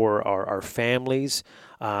for our families,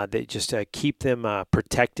 that just keep them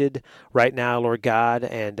protected right now, Lord God,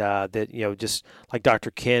 and that, just like Dr.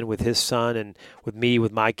 Ken with his son, and with me,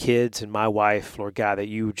 with my kids and my wife, Lord God, that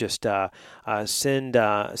you just send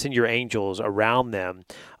your angels around them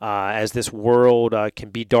as this world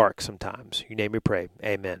can be dark sometimes. In your name we pray.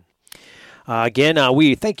 Amen. Again,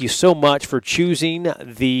 we thank you so much for choosing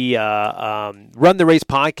the Run the Race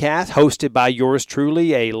podcast, hosted by yours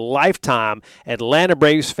truly, a lifetime Atlanta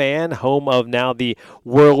Braves fan, home of now the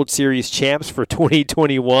World Series champs for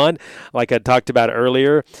 2021, like I talked about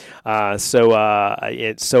earlier. So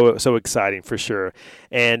it's so exciting for sure.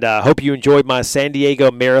 And I hope you enjoyed my San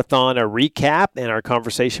Diego Marathon recap and our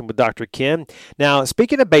conversation with Dr. Ken. Now,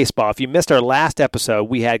 speaking of baseball, if you missed our last episode,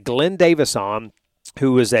 we had Glenn Davis on,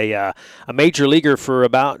 who was a major leaguer for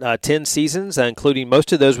about 10 seasons, including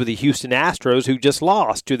most of those with the Houston Astros, who just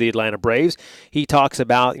lost to the Atlanta Braves. He talks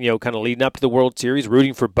about, kind of leading up to the World Series,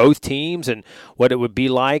 rooting for both teams and what it would be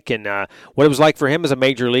like, and what it was like for him as a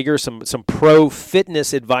major leaguer, some pro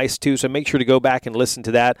fitness advice too. So make sure to go back and listen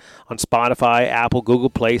to that on Spotify, Apple, Google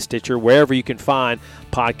Play, Stitcher, wherever you can find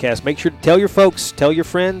podcasts. Make sure to tell your folks, tell your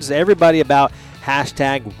friends, everybody about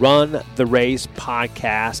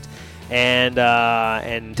 #RunTheRacePodcast. And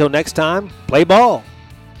until next time, play ball.